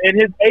Kyler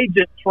and his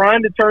agent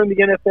trying to turn the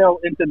NFL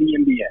into the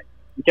NBA.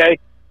 Okay?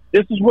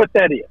 This is what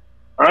that is.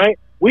 All right?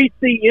 We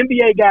see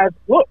NBA guys...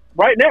 Look,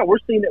 right now. We're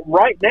seeing it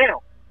right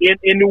now in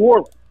New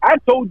Orleans. I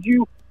told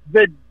you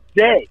the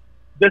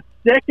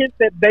second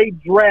that they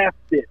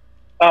drafted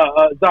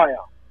Zion,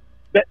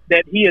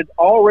 that he is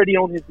already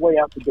on his way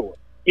out the door.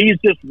 He's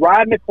just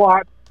riding the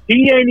clock.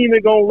 He ain't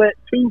even going to let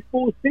 2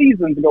 full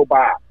seasons go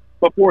by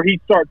before he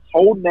starts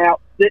holding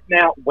out, sitting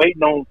out,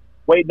 waiting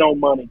on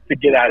money to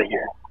get out of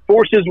here.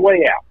 Force his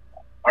way out.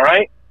 All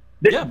right?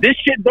 This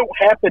shit don't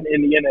happen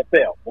in the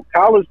NFL. Well,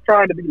 Kyler's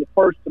trying to be the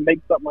first to make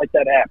something like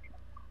that happen.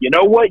 You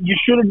know what you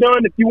should have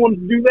done if you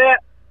wanted to do that?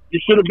 You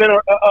should have been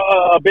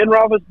a Ben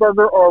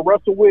Roethlisberger or a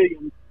Russell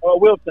Wilson,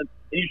 and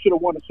you should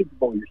have won a Super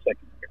Bowl your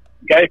second year.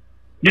 Okay?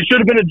 You should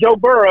have been a Joe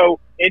Burrow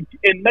and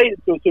made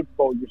it to a Super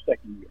Bowl your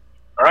second year.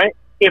 All right?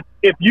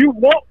 If you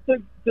want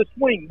to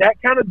swing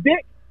that kind of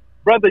dick,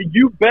 brother,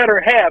 you better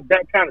have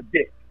that kind of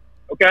dick.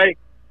 Okay?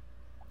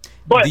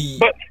 But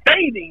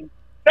fading,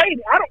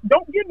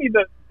 don't give me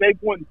the they've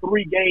won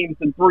 3 games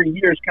in 3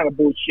 years kind of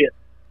bullshit.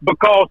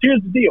 Because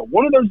here's the deal.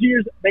 One of those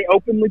years they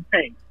openly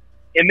tanked,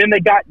 and then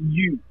they got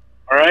you.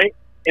 All right?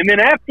 And then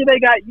after they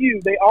got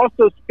you, they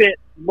also spent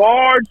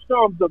large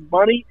sums of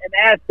money and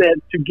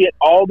assets to get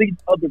all these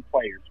other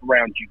players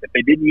around you that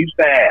they didn't used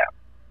to have.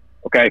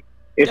 Okay?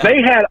 If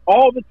they had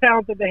all the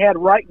talent that they had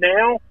right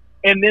now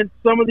and then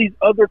some of these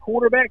other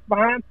quarterbacks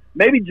behind,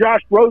 maybe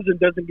Josh Rosen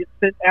doesn't get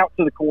sent out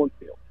to the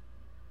cornfield.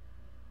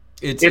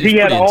 If he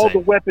had all the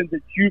weapons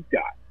that you've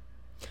got.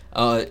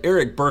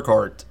 Eric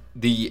Burkhart,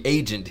 the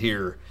agent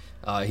here,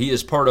 he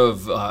is part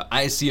of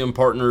ICM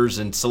Partners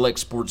and Select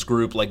Sports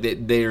Group. Like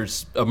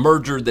there's a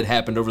merger that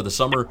happened over the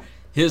summer.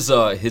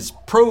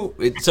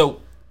 So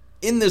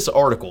in this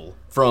article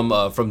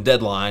from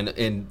Deadline,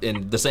 and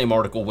the same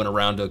article went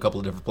around to a couple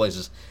of different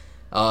places.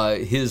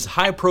 His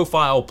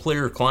high-profile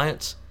player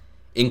clients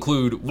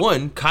include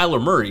one, Kyler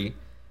Murray,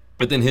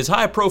 but then his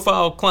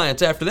high-profile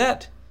clients after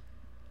that,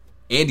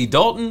 Andy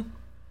Dalton,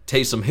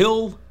 Taysom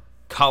Hill,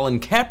 Colin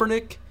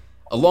Kaepernick,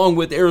 along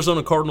with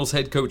Arizona Cardinals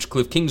head coach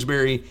Cliff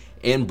Kingsbury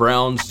and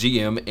Browns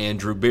GM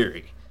Andrew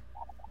Berry.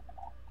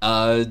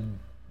 I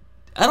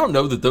don't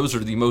know that those are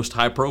the most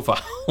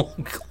high-profile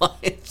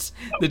clients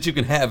that you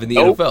can have in the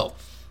NFL.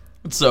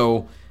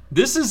 So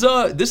this is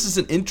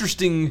an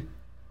interesting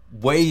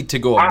way to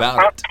go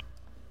about it.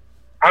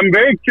 I'm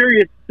very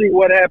curious to see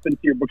what happens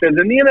here because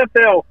in the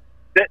NFL,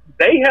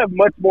 they have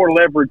much more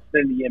leverage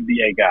than the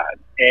NBA guys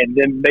and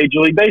than Major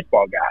League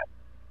Baseball guys.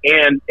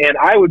 And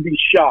I would be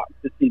shocked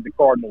to see the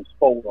Cardinals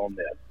fold on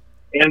this.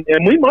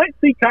 And we might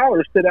see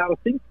Kyler sit out a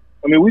season.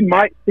 I mean, we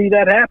might see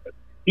that happen.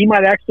 He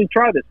might actually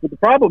try this. But the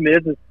problem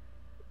is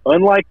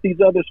unlike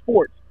these other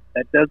sports,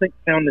 that doesn't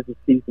count as a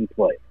season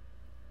play.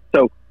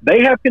 So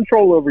they have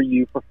control over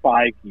you for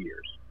 5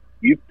 years.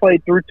 You've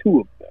played through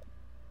 2 of them,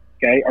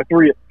 okay? Or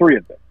three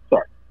of them,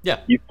 sorry. Yeah.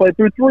 You've played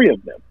through 3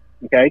 of them,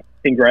 okay?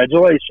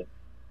 Congratulations.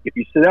 If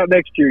you sit out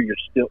next year, you're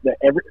still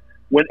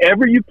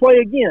whenever you play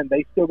again,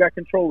 they still got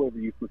control over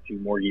you for 2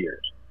 more years,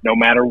 no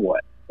matter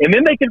what. And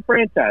then they can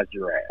franchise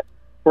your ass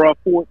for a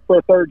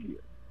 3rd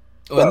year.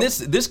 Oh, and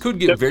this could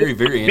get very,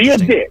 very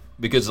interesting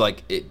because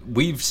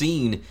we've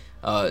seen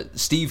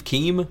Steve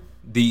Keim,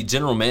 the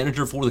general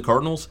manager for the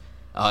Cardinals,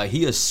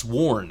 he has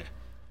sworn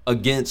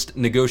against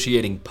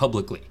negotiating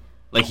publicly.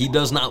 Like, he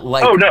does not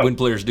like when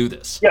players do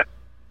this. Yeah.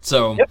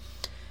 So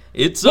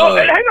it's hang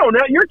on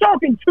now. You're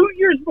talking 2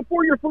 years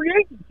before your free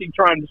agency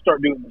trying to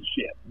start doing this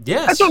shit.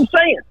 Yes. That's what I'm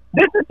saying.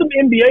 This is some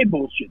NBA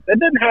bullshit. That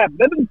doesn't happen.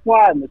 That doesn't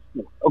fly in this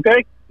sport,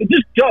 okay? It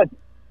just doesn't.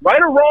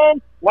 Right or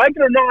wrong, like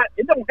it or not,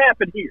 it don't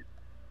happen here.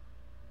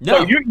 No.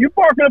 So you're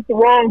barking up the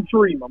wrong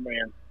tree, my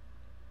man.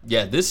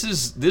 Yeah, this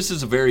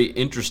is a very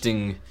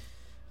interesting.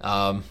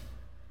 I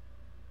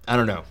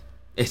don't know.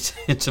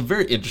 It's a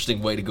very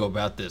interesting way to go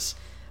about this.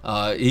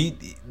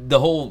 The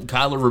whole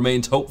Kyler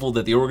remains hopeful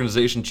that the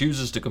organization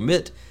chooses to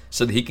commit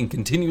so that he can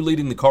continue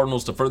leading the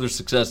Cardinals to further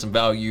success and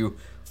value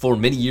for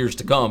many years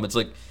to come. It's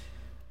like,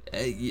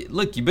 hey,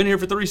 look, you've been here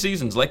for 3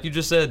 seasons, like you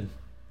just said.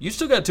 You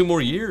still got 2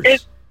 more years.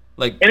 And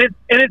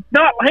it's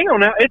not. Hang on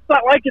now. It's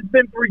not like it's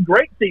been 3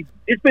 great seasons.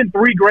 It's been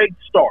 3 great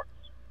starts.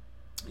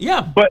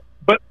 Yeah, but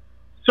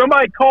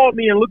somebody called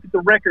me and looked at the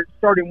record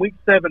starting week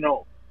 7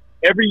 on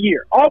every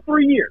year, all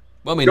 3 years.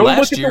 Well, I mean, Go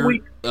last look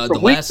year, at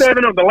week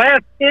 7 of the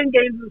last 10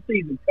 games of the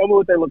season. Tell me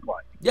what they look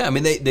like. Yeah, I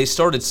mean, they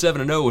started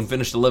 7-0 and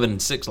finished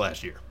 11-6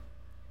 last year.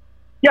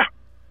 Yeah.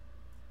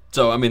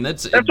 So I mean,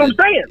 that's what I'm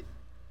saying.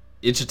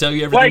 It should tell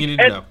you everything you need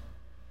to know.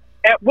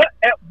 At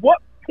what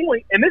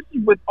point? And this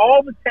is with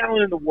all the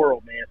talent in the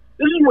world, man.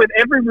 This is with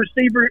every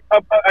receiver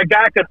a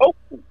guy could hope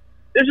for.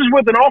 This is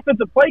with an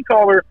offensive play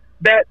caller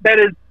that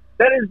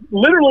is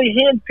literally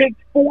handpicked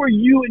for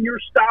you and your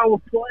style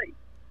of play.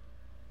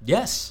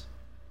 Yes.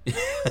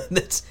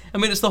 It's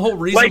the whole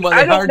reason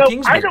why they hired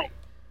Kingsbury.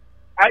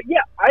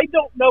 I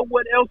don't know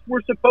what else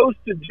we're supposed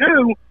to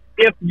do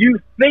if you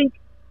think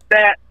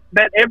that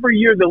every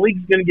year the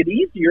league's going to get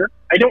easier.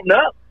 I don't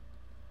know.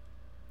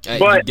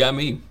 But you got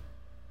me.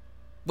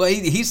 Well,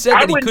 he said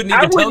that he couldn't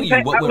even tell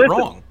you what went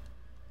wrong.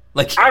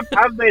 Like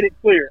I've made it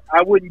clear,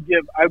 I wouldn't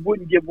give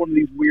one of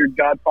these weird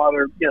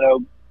Godfather,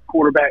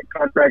 quarterback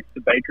contracts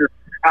to Baker.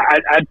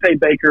 I'd pay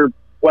Baker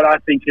what I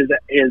think his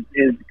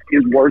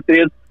worth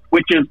is,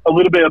 which is a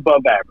little bit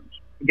above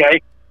average.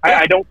 Okay,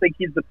 I don't think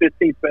he's the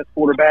 15th best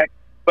quarterback,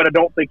 but I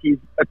don't think he's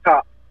a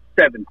top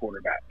 7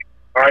 quarterback.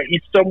 All right,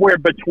 he's somewhere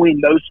between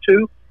those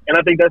two, and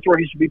I think that's where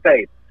he should be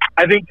paid.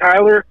 I think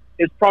Kyler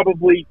is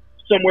probably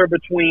somewhere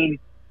between.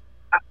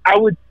 I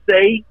would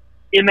say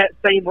in that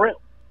same realm.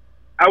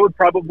 I would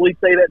probably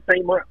say that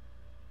same realm.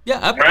 Yeah,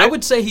 I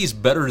would say he's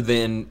better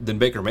than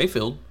Baker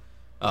Mayfield,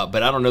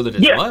 but I don't know that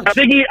it's much.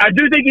 I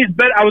do think he's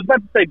better. I was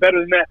about to say better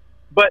than that,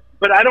 but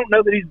I don't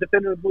know that he's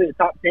definitively a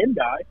top 10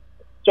 guy.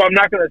 So I'm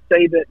not going to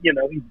say that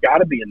he's got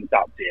to be in the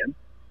top 10.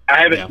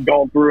 I haven't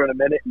gone through in a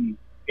minute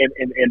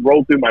and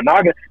rolled through my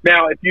noggin.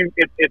 Now,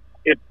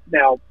 if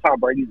now Tom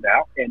Brady's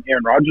out and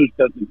Aaron Rodgers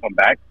doesn't come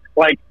back,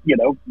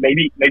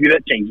 maybe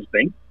that changes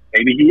things.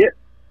 Maybe he is,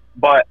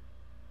 but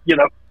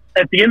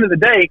at the end of the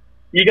day.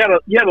 You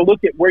gotta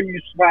look at where you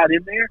slide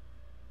in there,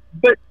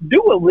 but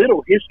do a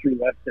little history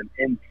lesson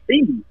and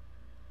see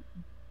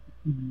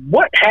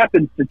what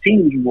happens to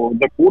teams where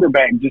the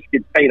quarterback just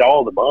gets paid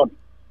all the money.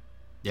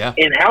 Yeah.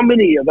 And how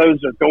many of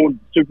those are going to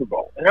the Super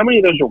Bowl? And how many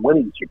of those are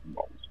winning Super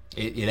Bowls?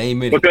 It ain't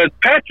many. Because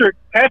Patrick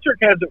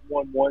hasn't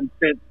won one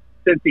since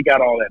he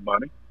got all that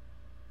money.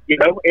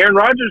 Aaron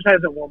Rodgers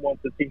hasn't won one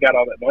since he got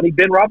all that money.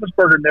 Ben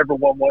Roethlisberger never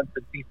won one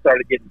since he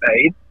started getting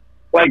paid.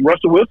 Like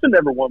Russell Wilson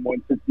never won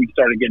one since he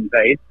started getting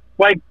paid.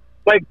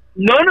 Like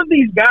none of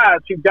these guys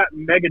who've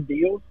gotten mega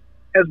deals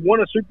has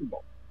won a Super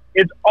Bowl.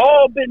 It's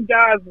all been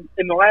guys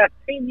in the last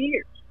 10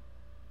 years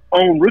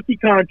on rookie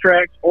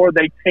contracts, or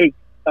they take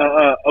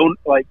own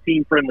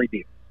team friendly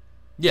deals.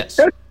 Yes,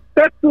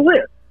 that's the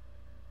list.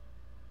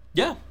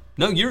 Yeah,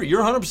 no,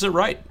 you're 100%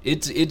 right.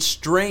 It's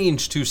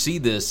strange to see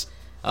this,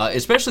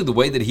 especially the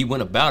way that he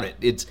went about it.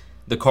 It's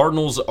the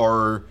Cardinals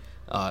are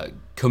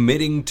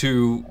committing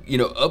to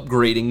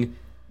upgrading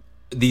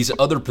these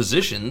other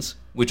positions,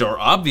 which are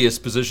obvious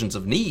positions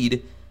of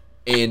need,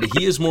 and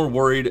he is more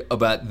worried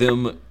about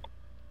them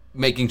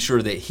making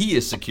sure that he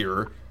is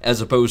secure as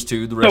opposed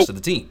to the rest of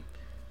the team.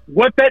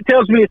 What that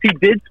tells me is he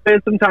did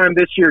spend some time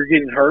this year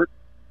getting hurt.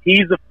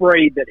 He's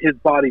afraid that his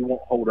body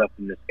won't hold up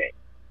in this game.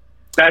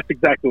 That's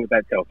exactly what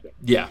that tells me.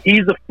 Yeah.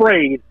 He's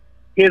afraid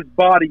his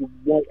body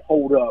won't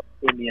hold up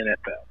in the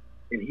NFL,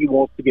 and he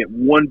wants to get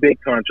one big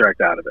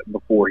contract out of it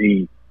before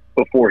he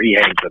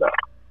hangs it up.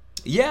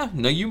 Yeah,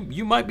 no,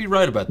 you might be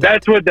right about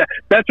that.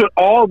 That's what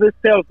all this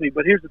tells me.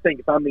 But here's the thing: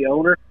 if I'm the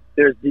owner,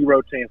 there's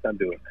zero chance I'm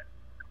doing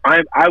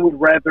that. I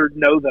would rather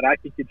know that I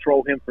can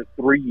control him for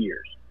 3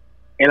 years,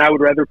 and I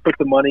would rather put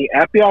the money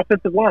at the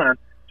offensive line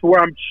to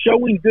where I'm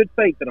showing good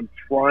faith that I'm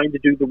trying to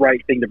do the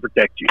right thing to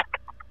protect you.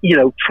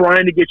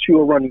 Trying to get you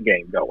a running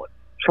game going,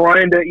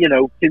 trying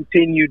to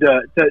continue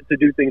to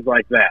do things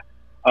like that,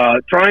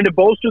 trying to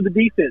bolster the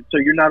defense so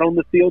you're not on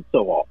the field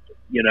so often.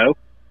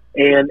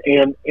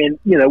 And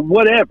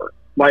whatever.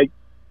 Like,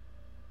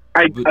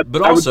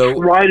 but also, I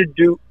would try to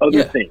do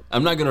other things.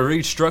 I'm not going to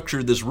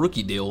restructure this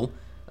rookie deal.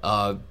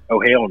 Oh,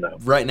 hell no.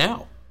 Right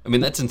now. I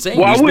mean, that's insane.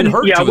 Well, He's been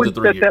hurt 2 I of the wouldn't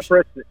 3 set years. that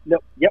precedent. No,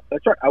 yep,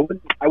 that's right.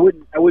 I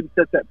wouldn't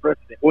set that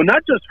precedent. Well,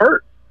 not just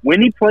hurt.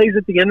 When he plays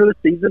at the end of the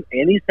season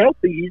and he's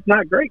healthy, he's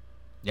not great.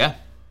 Yeah,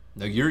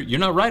 no, you're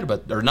not right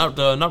about, or not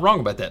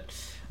wrong about that.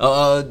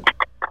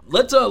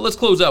 Let's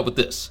close out with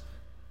this.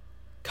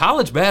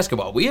 College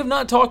basketball. We have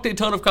not talked a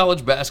ton of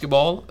college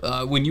basketball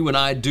when you and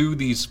I do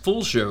these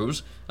full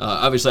shows.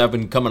 Obviously, I've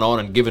been coming on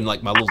and giving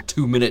like my little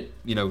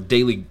 2-minute,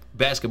 daily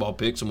basketball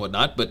picks and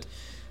whatnot. But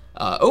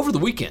over the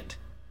weekend,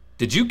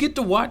 did you get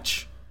to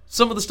watch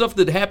some of the stuff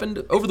that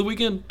happened over the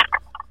weekend?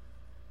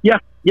 Yeah,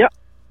 yep.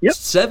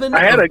 Seven.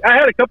 I had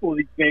a couple of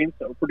these games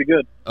that were pretty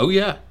good. Oh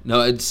yeah,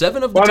 no, it's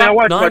 7 of the Well, top I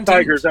watched 9 my teams.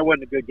 Tigers. That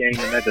wasn't a good game,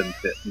 and that doesn't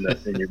fit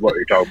in what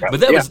you're talking about.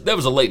 But that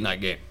was a late night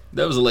game.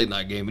 That was a late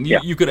night game, and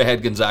you could have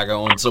had Gonzaga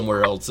on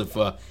somewhere else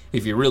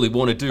if you really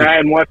wanted to. I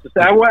hadn't watched this.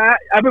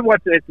 I've been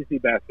watching SEC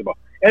basketball.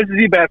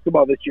 SEC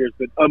basketball this year has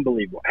been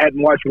unbelievable. I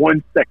hadn't watched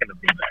 1 second of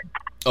these.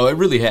 Oh, it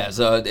really has.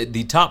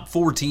 The top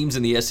 4 teams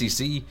in the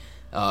SEC.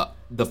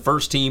 The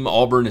first team,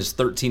 Auburn, is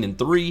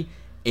 13-3,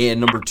 and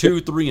number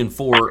 2, 3, and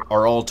 4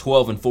 are all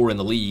 12-4 in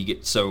the league.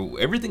 So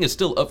everything is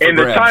still up for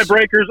grabs. The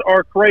tiebreakers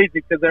are crazy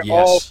because they're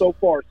all so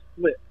far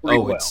split pretty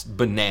well. It's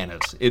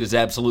bananas. It is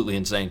absolutely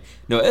insane.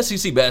 No,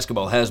 SEC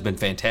basketball has been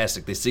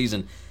fantastic this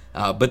season,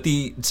 but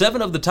the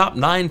 7 of the top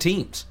 9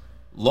 teams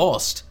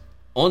lost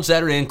on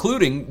Saturday,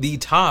 including the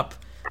top,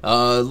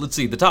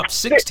 the top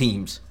 6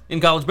 teams in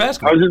college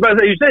basketball. I was just about to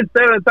say, you said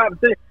 7 of the top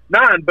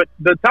 9, but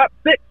the top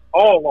 6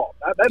 all lost.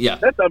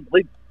 That's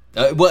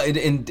unbelievable. Well,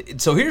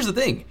 and so here's the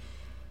thing.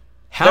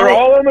 They're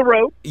all on the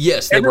road.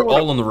 Yes, they were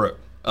all on the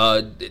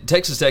road.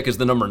 Texas Tech is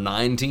the number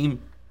 9 team,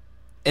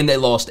 and they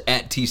lost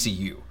at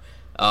TCU.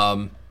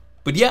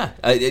 But yeah,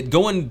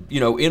 going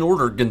in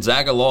order,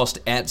 Gonzaga lost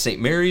at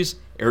St. Mary's,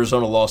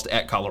 Arizona lost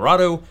at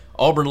Colorado,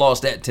 Auburn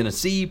lost at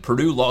Tennessee,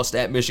 Purdue lost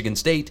at Michigan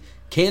State,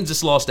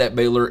 Kansas lost at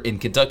Baylor, and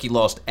Kentucky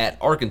lost at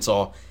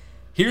Arkansas.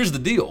 Here's the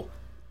deal: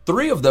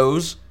 3 of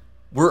those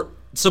were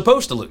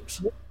supposed to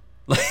lose.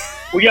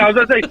 Well, yeah, I was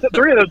going to say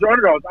 3 of those are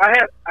underdogs. I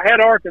had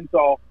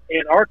Arkansas,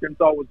 and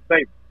Arkansas was the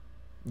favorite.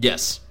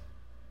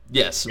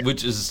 Yes,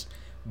 which is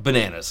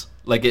bananas.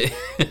 Like it.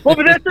 Well,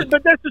 but that's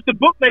just the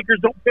bookmakers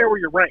don't care where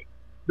you're ranked.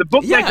 The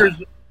bookmakers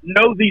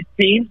know these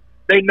teams.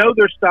 They know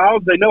their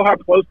styles. They know how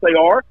close they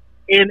are,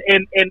 and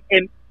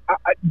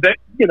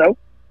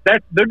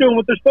they're doing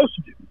what they're supposed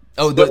to do.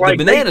 Oh, the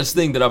bananas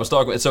thing that I was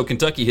talking about. So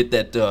Kentucky hit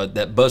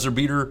that buzzer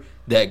beater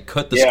that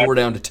cut the score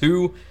down to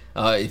 2.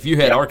 If you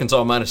had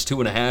Arkansas minus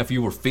 2.5,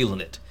 you were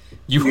feeling it.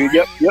 You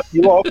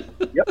lost.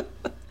 Yep.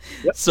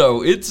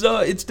 So it's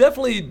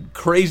definitely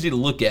crazy to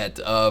look at.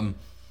 I'm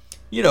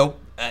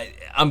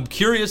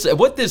curious at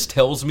what this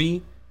tells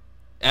me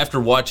after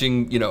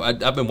watching.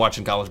 I've been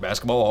watching college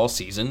basketball all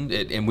season,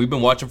 and we've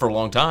been watching for a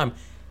long time.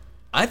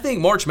 I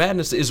think March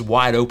Madness is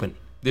wide open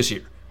this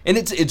year, and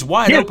it's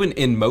wide open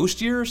in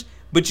most years.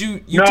 But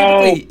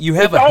typically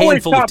have a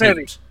handful of teams.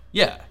 Heavy.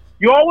 Yeah.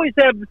 You always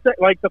have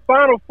the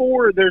Final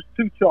Four. There's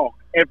 2 chalk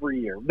every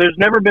year. There's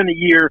never been a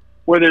year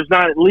where there's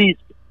not at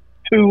least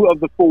 2 of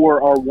the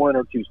 4 are 1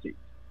 or 2 seeds.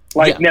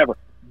 Never.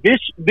 This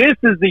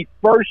is the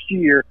first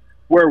year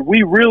where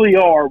we really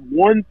are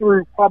 1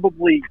 through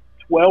probably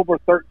 12 or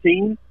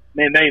 13.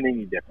 Man, they ain't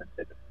any difference.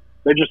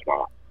 They're just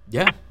not.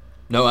 Yeah.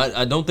 No,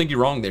 I don't think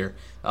you're wrong there.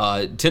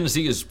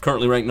 Tennessee is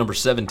currently ranked number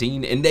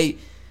 17, and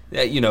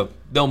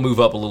they'll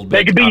move up a little bit.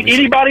 They could beat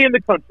anybody in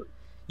the country.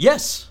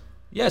 Yes,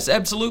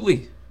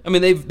 absolutely. I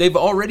mean, they've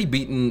already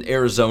beaten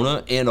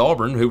Arizona and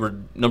Auburn, who were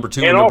number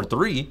 2 and number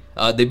 3.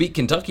 They beat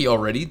Kentucky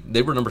already.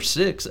 They were number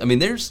 6. I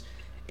mean,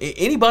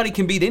 anybody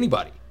can beat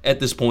anybody at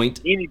this point.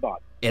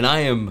 Anybody. And I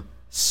am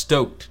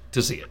stoked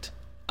to see it.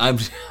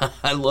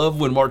 I love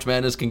when March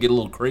Madness can get a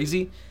little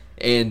crazy,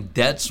 and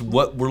that's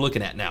what we're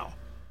looking at now.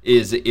 It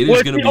is going to be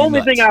nuts. The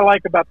only thing I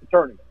like about the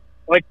tournament,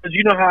 because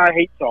you know how I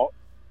hate salt,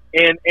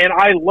 and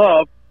I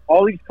love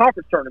all these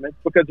conference tournaments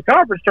because the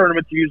conference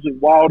tournaments are usually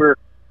wilder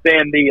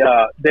than the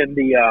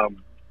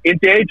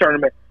NCAA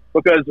tournament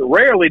because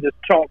rarely does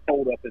chalk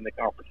hold up in the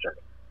conference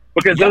tournament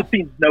because those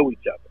teams know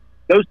each other.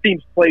 Those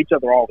teams play each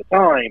other all the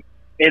time,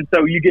 and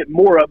so you get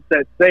more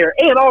upsets there.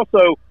 And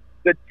also,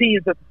 the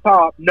teams at the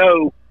top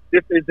know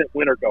this isn't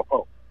win or go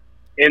home,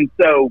 and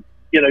so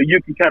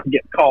you can kind of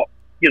get caught,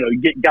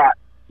 got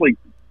sleeping.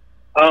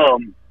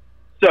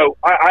 So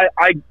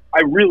I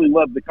really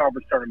love the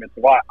conference tournaments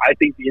a lot. I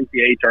think the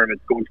NCAA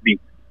tournament is going to be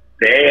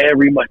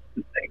very much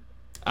the same.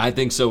 I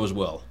think so as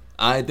well.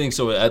 I think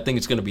so. I think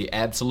it's going to be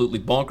absolutely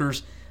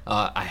bonkers.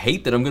 I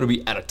hate that I'm going to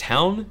be out of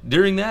town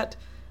during that,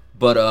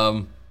 but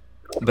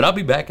I'll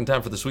be back in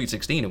time for the Sweet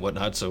 16 and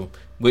whatnot. So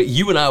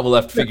you and I will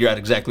have to figure out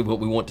exactly what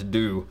we want to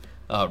do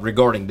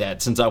regarding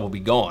that, since I will be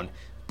gone.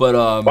 But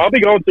I'll be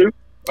gone too.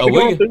 We're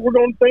going to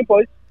the same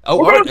place.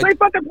 We're going to the same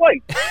fucking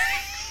place.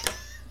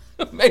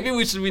 Maybe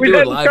we should be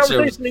doing live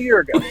shows. A year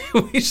ago.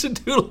 We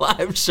should do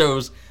live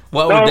shows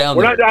while we're down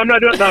there. I'm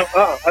not doing. No,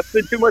 I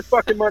spent too much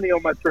fucking money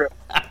on my trip.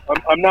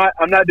 I'm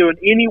not doing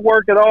any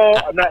work at all.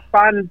 I'm not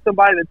finding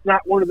somebody that's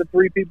not one of the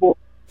 3 people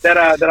that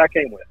I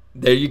came with.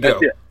 There you go.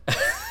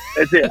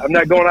 That's it. I'm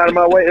not going out of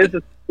my way.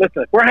 This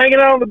listen, if we're hanging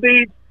out on the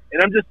beach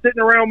and I'm just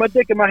sitting around with my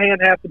dick in my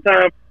hand half the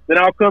time, then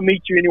I'll come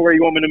meet you anywhere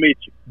you want me to meet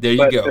you. There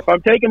you go. If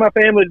I'm taking my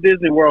family to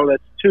Disney World,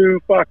 that's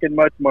too fucking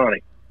much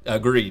money.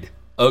 Agreed.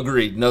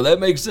 No, that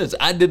makes sense.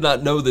 I did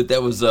not know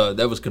that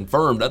was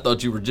confirmed. I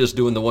thought you were just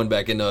doing the one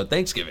back in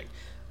Thanksgiving.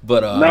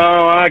 But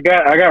no, I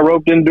got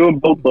roped into doing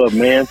both of them,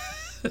 man.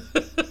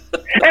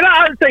 And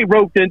I'd say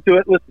roped into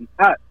it. Listen,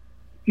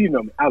 you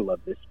know me. I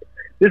love this shit.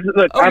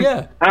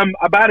 I'm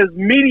about as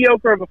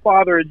mediocre of a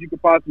father as you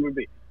could possibly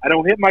be. I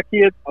don't hit my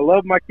kids. I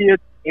love my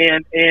kids,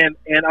 and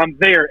I'm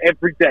there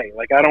every day.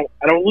 Like I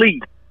don't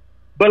leave,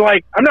 but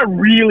like I'm not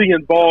really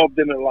involved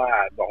in their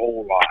lives a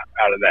whole lot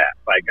out of that.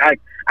 Like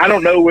I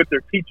don't know what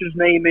their teacher's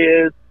name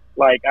is.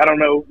 Like I don't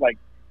know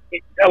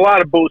a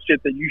lot of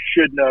bullshit that you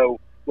should know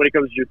when it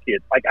comes to your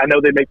kids. Like I know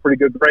they make pretty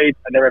good grades.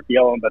 I never have to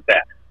yell at them about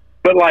that.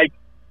 But like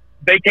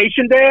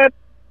vacation dad,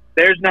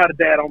 there's not a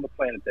dad on the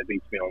planet that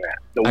beats me on that.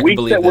 The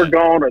weeks that we're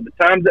gone or the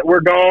times that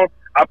we're gone,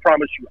 I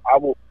promise you, I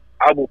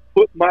will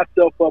put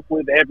myself up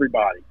with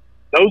everybody.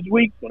 Those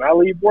weeks when I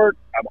leave work,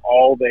 I'm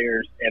all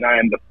theirs, and I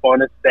am the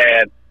funnest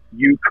dad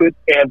you could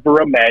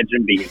ever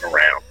imagine being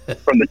around.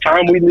 From the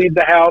time we leave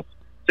the house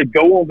to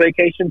go on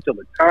vacation till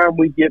the time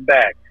we get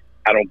back,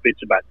 I don't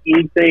bitch about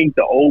anything.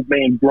 The old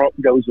man grump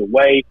goes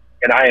away,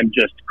 and I am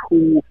just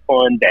cool,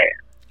 fun dad.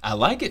 I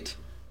like it.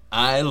 So,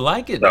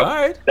 all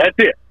right. That's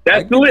it.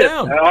 That's the list.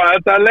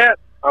 Outside of that,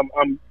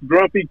 I'm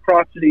grumpy,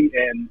 crotchety,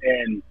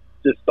 and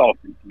just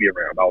salty to be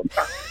around all the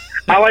time.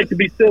 I like to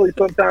be silly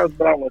sometimes,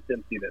 but I don't let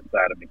them see that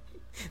side of me.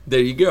 There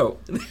you go.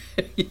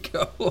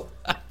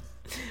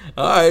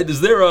 All right.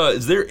 Is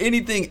there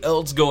anything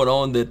else going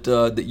on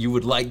that you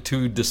would like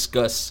to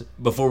discuss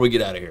before we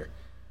get out of here?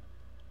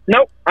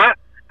 No, I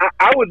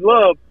would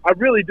love. I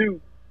really do.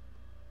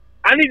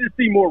 I need to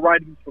see more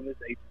writings from this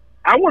agent.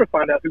 I want to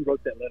find out who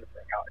wrote that letter for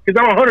Kyler,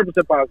 because I'm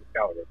 100% positive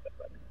Kyler wrote that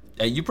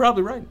letter. You're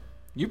probably right.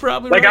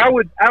 Like I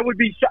would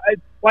be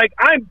like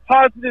I'm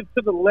positive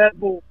to the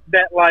level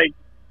that like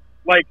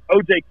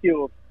OJ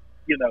killed,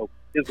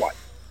 his wife.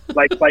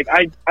 Like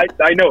I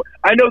know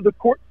the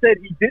court said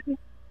he didn't,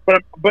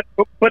 but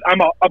I'm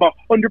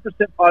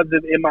 100%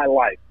 positive in my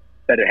life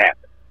that it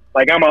happened.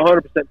 Like I'm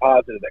 100%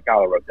 positive that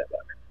Kyler wrote that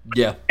letter.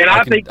 Yeah, and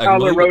I think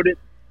Kyler wrote it.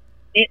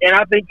 And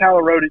I think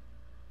Kyler wrote it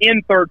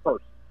in third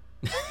person.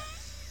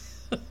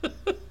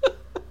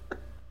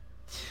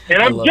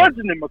 And I'm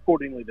judging him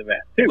accordingly to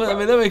that, too. Well, I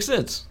mean, that makes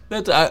sense.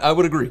 I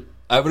would agree.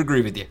 I would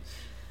agree with you.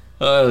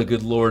 Oh,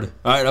 good Lord.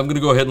 All right, I'm going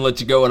to go ahead and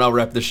let you go, and I'll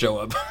wrap this show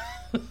up.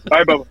 All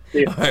right, Bubba.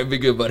 See ya. All right, be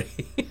good, buddy.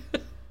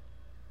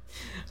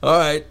 All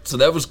right, so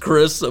that was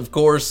Chris, of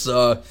course.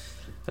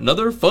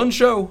 Another fun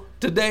show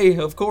today,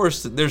 of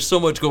course. There's so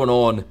much going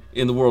on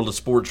in the world of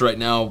sports right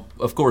now.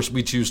 Of course,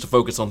 we choose to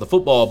focus on the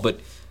football,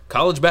 but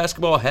college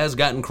basketball has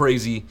gotten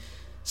crazy,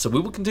 so we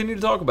will continue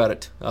to talk about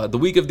it. The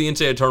week of the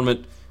NCAA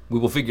tournament, we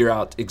will figure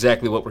out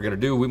exactly what we're going to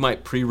do. We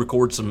might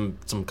pre-record some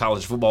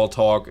college football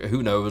talk.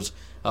 Who knows?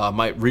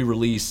 Might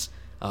re-release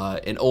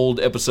an old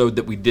episode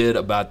that we did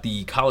about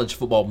the college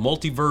football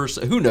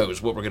multiverse. Who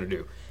knows what we're going to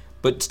do?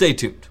 But stay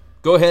tuned.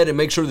 Go ahead and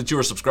make sure that you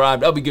are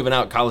subscribed. I'll be giving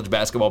out college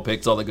basketball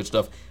picks, all that good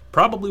stuff,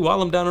 probably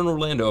while I'm down in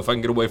Orlando if I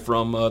can get away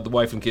from the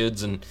wife and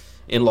kids and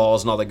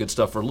in-laws and all that good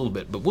stuff for a little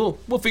bit. But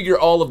we'll figure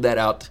all of that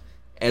out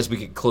as we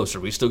get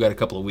closer. We still got a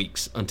couple of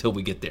weeks until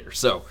we get there.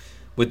 So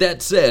with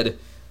that said,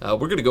 we're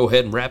going to go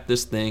ahead and wrap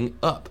this thing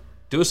up.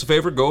 Do us a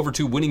favor, go over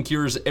to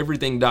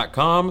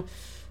winningcureseverything.com.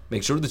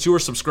 Make sure that you are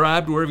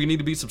subscribed wherever you need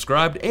to be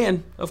subscribed.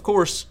 And, of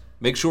course,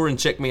 make sure and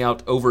check me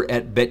out over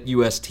at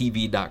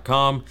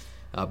betustv.com.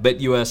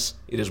 BetUS,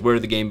 it is where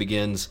the game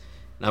begins.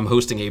 And I'm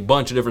hosting a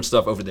bunch of different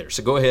stuff over there.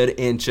 So go ahead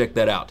and check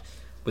that out.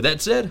 With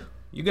that said,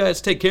 you guys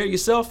take care of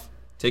yourself,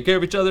 take care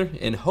of each other,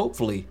 and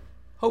hopefully,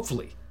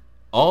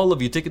 all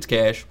of your tickets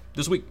cash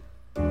this week.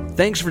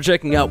 Thanks for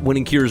checking out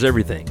Winning Cures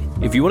Everything.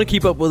 If you want to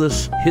keep up with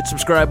us, hit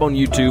subscribe on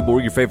YouTube or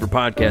your favorite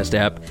podcast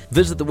app,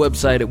 visit the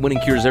website at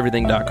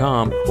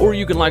winningcureseverything.com, or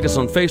you can like us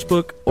on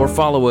Facebook or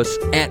follow us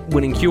at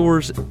Winning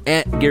Cures,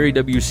 at Gary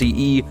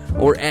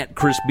WCE, or at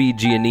Chris B.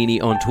 Giannini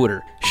on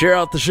Twitter. Share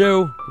out the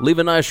show, leave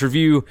a nice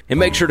review, and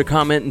make sure to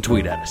comment and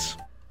tweet at us.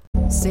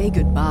 Say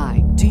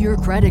goodbye to your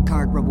credit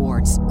card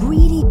rewards.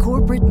 Greedy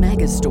corporate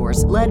mega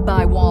stores, led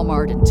by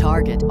Walmart and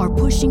Target, are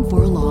pushing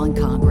for a law in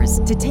Congress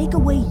to take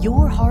away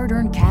your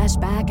hard-earned cash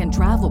back and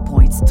travel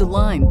points to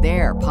line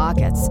their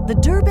pockets. The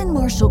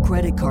Durbin-Marshall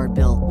credit card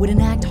bill would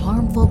enact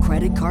harmful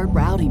credit card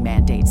routing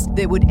mandates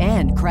that would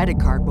end credit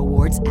card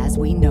rewards as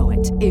we know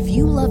it. If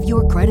you love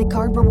your credit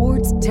card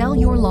rewards, tell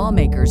your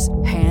lawmakers,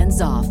 hands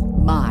off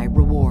my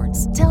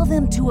rewards. Tell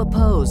them to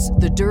oppose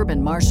the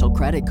Durbin-Marshall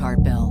credit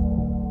card bill.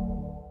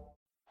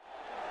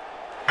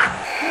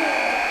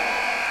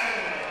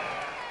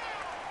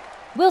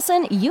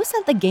 Wilson, you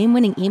sent the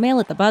game-winning email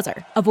at the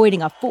buzzer,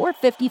 avoiding a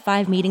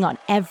 4:55 meeting on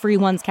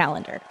everyone's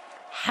calendar.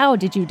 How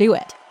did you do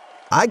it?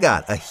 I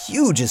got a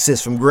huge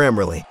assist from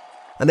Grammarly,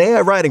 an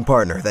AI writing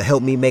partner that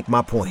helped me make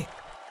my point.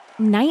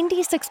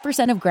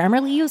 96% of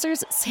Grammarly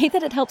users say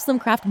that it helps them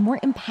craft more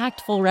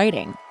impactful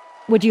writing.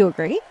 Would you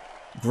agree?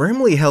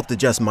 Grammarly helped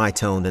adjust my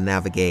tone to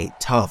navigate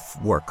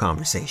tough work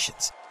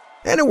conversations.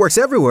 And it works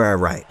everywhere I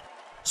write,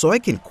 so I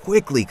can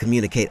quickly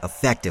communicate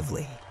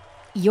effectively.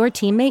 Your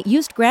teammate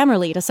used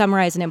Grammarly to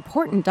summarize an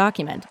important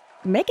document,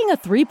 making a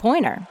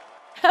 3-pointer.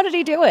 How did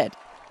he do it?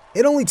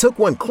 It only took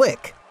one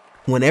click.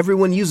 When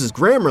everyone uses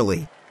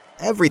Grammarly,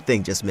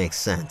 everything just makes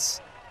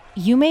sense.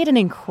 You made an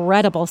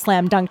incredible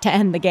slam dunk to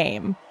end the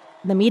game.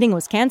 The meeting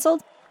was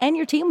canceled, and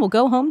your team will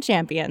go home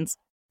champions.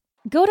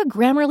 Go to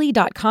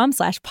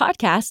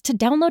Grammarly.com/podcast to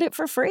download it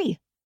for free.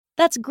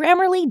 That's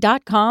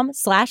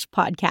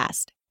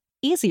Grammarly.com/podcast.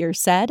 Easier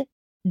said,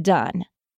 done.